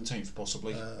 December 17th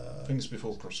possibly. I think it's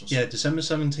before Christmas. Yeah, December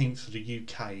 17th for the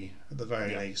UK at the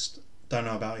very least. Don't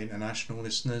know about international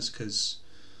listeners because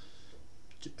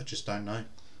I just don't know.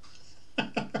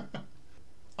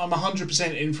 I'm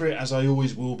 100% in for it, as I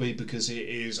always will be, because it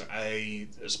is a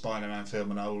Spider-Man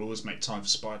film and I will always make time for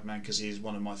Spider-Man because he is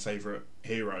one of my favourite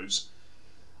heroes.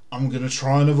 I'm going to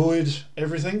try and avoid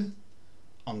everything.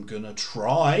 I'm going to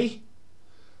try.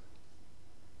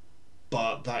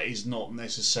 But that is not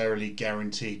necessarily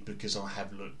guaranteed because I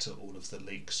have looked at all of the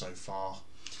leaks so far.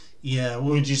 Yeah,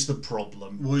 which is the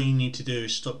problem. What you need to do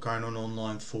is stop going on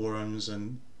online forums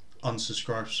and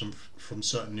unsubscribe from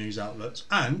certain news outlets.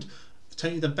 And I'll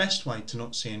tell you the best way to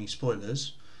not see any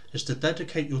spoilers is to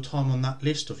dedicate your time on that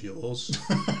list of yours.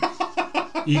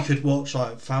 You could watch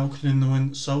like Falcon and the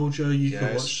Winter Soldier. You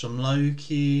could watch some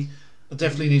Loki. I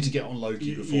definitely need to get on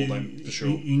Loki before then, for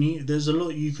sure. There's a lot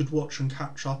you could watch and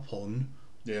catch up on.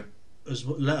 Yeah.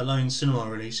 Let alone cinema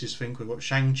releases. I think we've got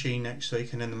Shang-Chi next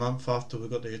week, and then the month after we've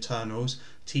got the Eternals.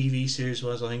 TV series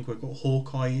wise, I think we've got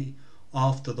Hawkeye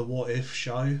after the What If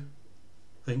show. I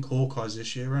think Hawkeye's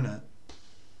this year, isn't it?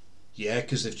 Yeah,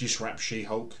 because they've just wrapped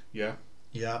She-Hulk. Yeah.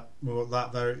 Yeah, we've got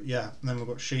that there. Yeah, and then we've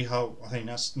got She-Hulk. I think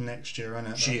that's next year,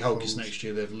 isn't it? She-Hulk is next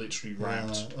year. They've literally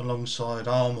wrapped. Alongside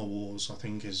Armour Wars, I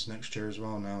think is next year as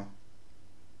well now.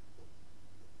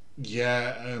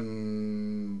 Yeah,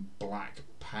 Black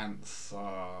Panther.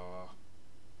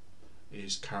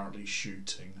 is currently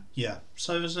shooting. Yeah,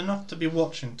 so there's enough to be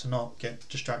watching to not get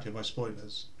distracted by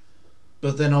spoilers.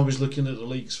 But then I was looking at the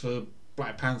leaks for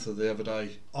Black Panther the other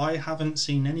day. I haven't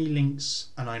seen any links,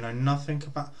 and I know nothing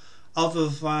about other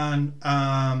than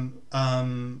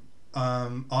Ironheart.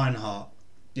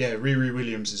 Yeah, Riri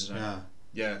Williams, isn't it? Yeah,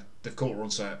 Yeah, they've caught her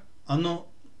on set. I'm not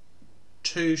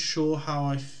too sure how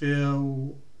I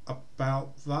feel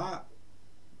about that,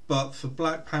 but for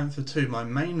Black Panther 2, my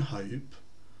main hope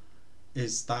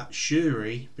is that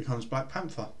Shuri becomes Black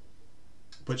Panther,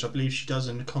 which I believe she does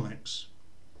in the comics.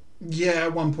 Yeah,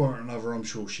 at one point or another, I'm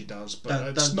sure she does, but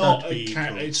it's that'd not be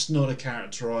cool. It's not a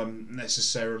character I'm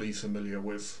necessarily familiar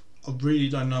with. I really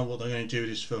don't know what they're going to do with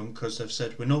this film, because they've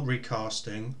said we're not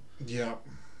recasting, Yeah.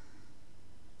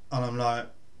 and I'm like,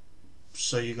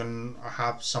 so you're going to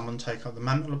have someone take up the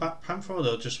mantle of Black Panther, or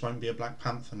there just won't be a Black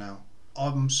Panther now?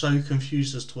 I'm so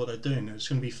confused as to what they're doing. It's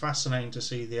going to be fascinating to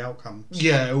see the outcomes.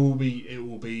 Yeah, it will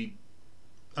be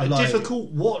a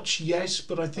difficult watch, yes,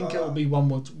 but I think it will be one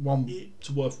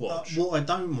to worth watch. What I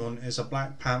don't want is a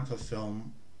Black Panther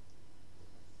film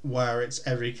where it's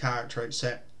every character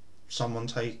except someone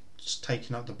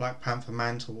taking up the Black Panther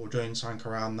mantle or doing something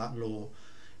around that lore.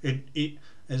 It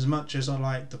as much as I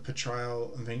like the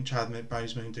portrayal and think Chadwick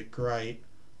Boseman did great,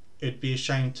 it'd be a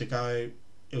shame to go,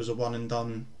 it was a one and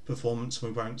done performance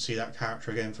and we won't see that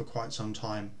character again for quite some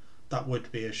time. That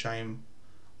would be a shame.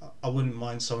 I wouldn't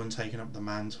mind someone taking up the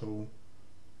mantle.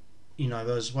 You know,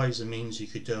 there's ways and means you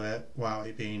could do it without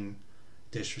it being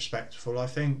disrespectful, I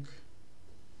think.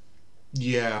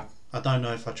 Yeah. I don't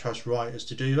know if I trust writers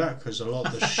to do that, because a lot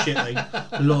of the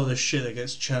shit that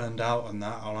gets churned out on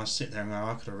that, and I sit there and go,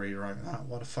 I could have rewrote that.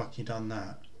 Why the fuck you done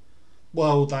that?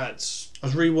 Well, that's... I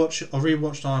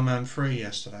rewatched Iron Man 3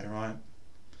 yesterday, right?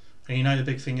 And you know the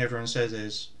big thing everyone says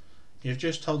is, you've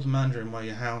just told the Mandarin where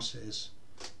your house is.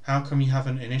 How come you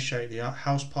haven't initiated the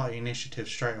house party initiative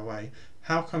straight away?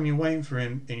 How come you're waiting for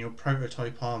him in your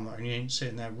prototype armour and you ain't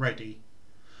sitting there ready?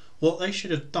 What they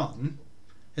should have done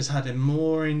is had him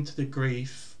more into the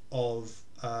grief of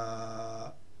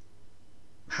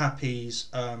Happy's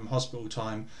hospital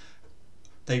time.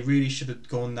 They really should have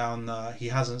gone down the he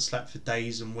hasn't slept for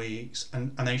days and weeks,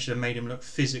 and they should have made him look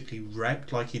physically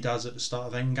wrecked like he does at the start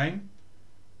of Endgame.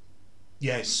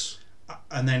 Yes.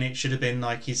 And then it should have been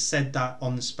like he said that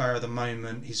on the spur of the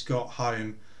moment, he's got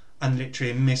home, and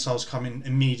literally missiles coming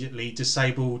immediately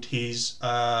disabled his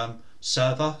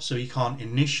server, so he can't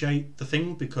initiate the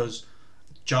thing because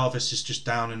Jarvis is just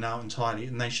down and out entirely.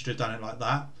 And they should have done it like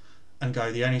that and go,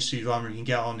 the only suit of armour he can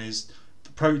get on is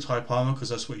the prototype armour, because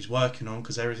that's what he's working on,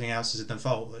 because everything else is in the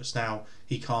vault that's now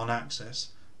he can't access.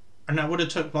 And that would have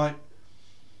took like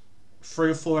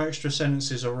 3 or 4 extra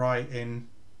sentences of writing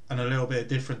and a little bit of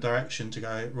different direction to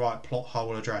go, right, plot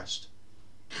hole addressed.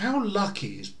 How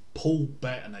lucky is Paul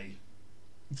Bettany?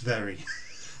 Very.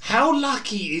 How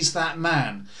lucky is that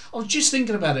man? I was just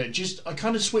thinking about it. I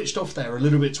kind of switched off there a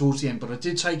little bit towards the end, but I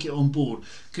did take it on board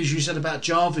because you said about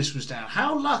Jarvis was down.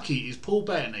 How lucky is Paul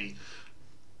Bettany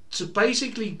to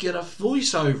basically get a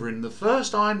voiceover in the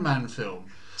first Iron Man film?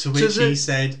 To which he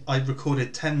said, I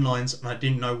recorded 10 lines and I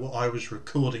didn't know what I was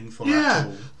recording for at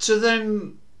all. To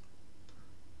then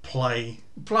play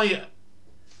vision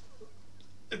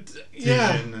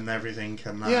and everything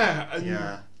and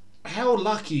that. How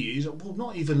lucky is, well,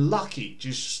 not even lucky,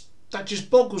 that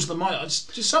just boggles the mind. I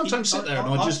just sometimes sit there and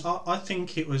I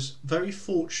think it was very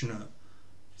fortunate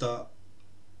that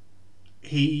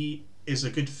he is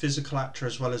a good physical actor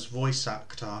as well as voice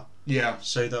actor. Yeah.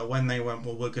 So that when they went,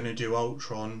 well, we're going to do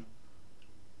Ultron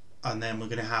and then we're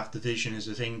going to have the Vision as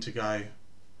a thing to go,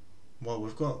 well,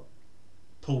 we've got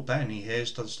Paul Bettany here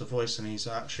does the voice and he's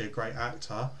actually a great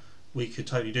actor. We could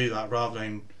totally do that rather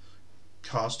than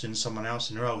casting someone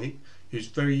else in the role. He was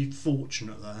very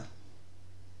fortunate there.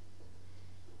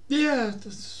 Yeah,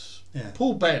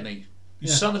 Paul Bettany, you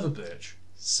son of a bitch.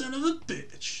 Son of a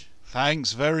bitch.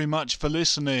 Thanks very much for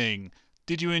listening.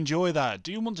 Did you enjoy that?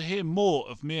 Do you want to hear more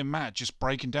of me and Matt just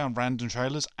breaking down random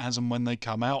trailers as and when they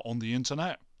come out on the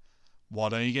internet? Why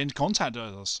don't you get in contact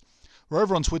with us? We're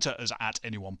over on Twitter as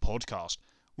 @AnyOnePodcast.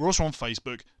 We're also on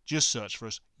Facebook. Just search for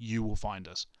us. You will find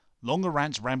us. Longer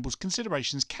rants, rambles,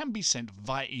 considerations can be sent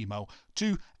via email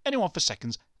to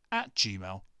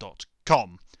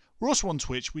anyoneforseconds@gmail.com. We're also on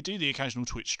Twitch. We do the occasional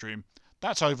Twitch stream.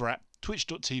 That's over at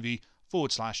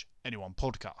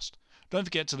twitch.tv/AnyOnePodcast. Don't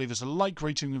forget to leave us a like,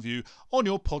 rating, review on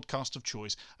your podcast of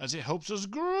choice, as it helps us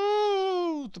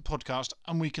grow the podcast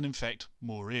and we can infect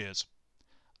more ears.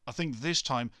 I think this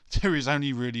time there is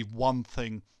only really one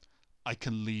thing I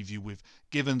can leave you with,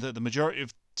 given that the majority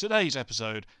of today's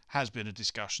episode has been a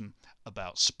discussion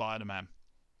about Spider-Man.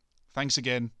 Thanks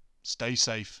again. Stay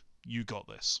safe. You got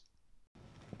this.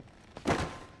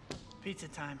 Pizza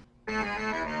time.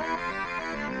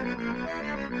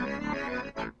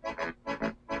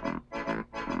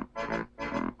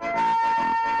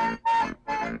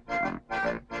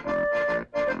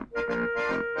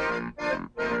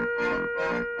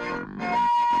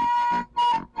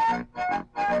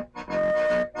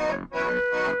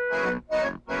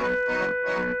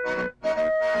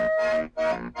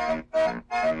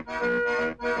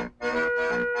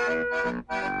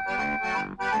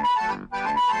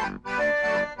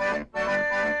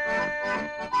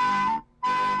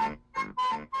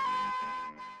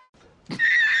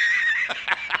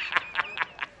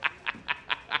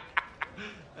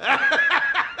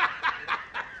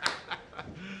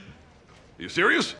 You serious?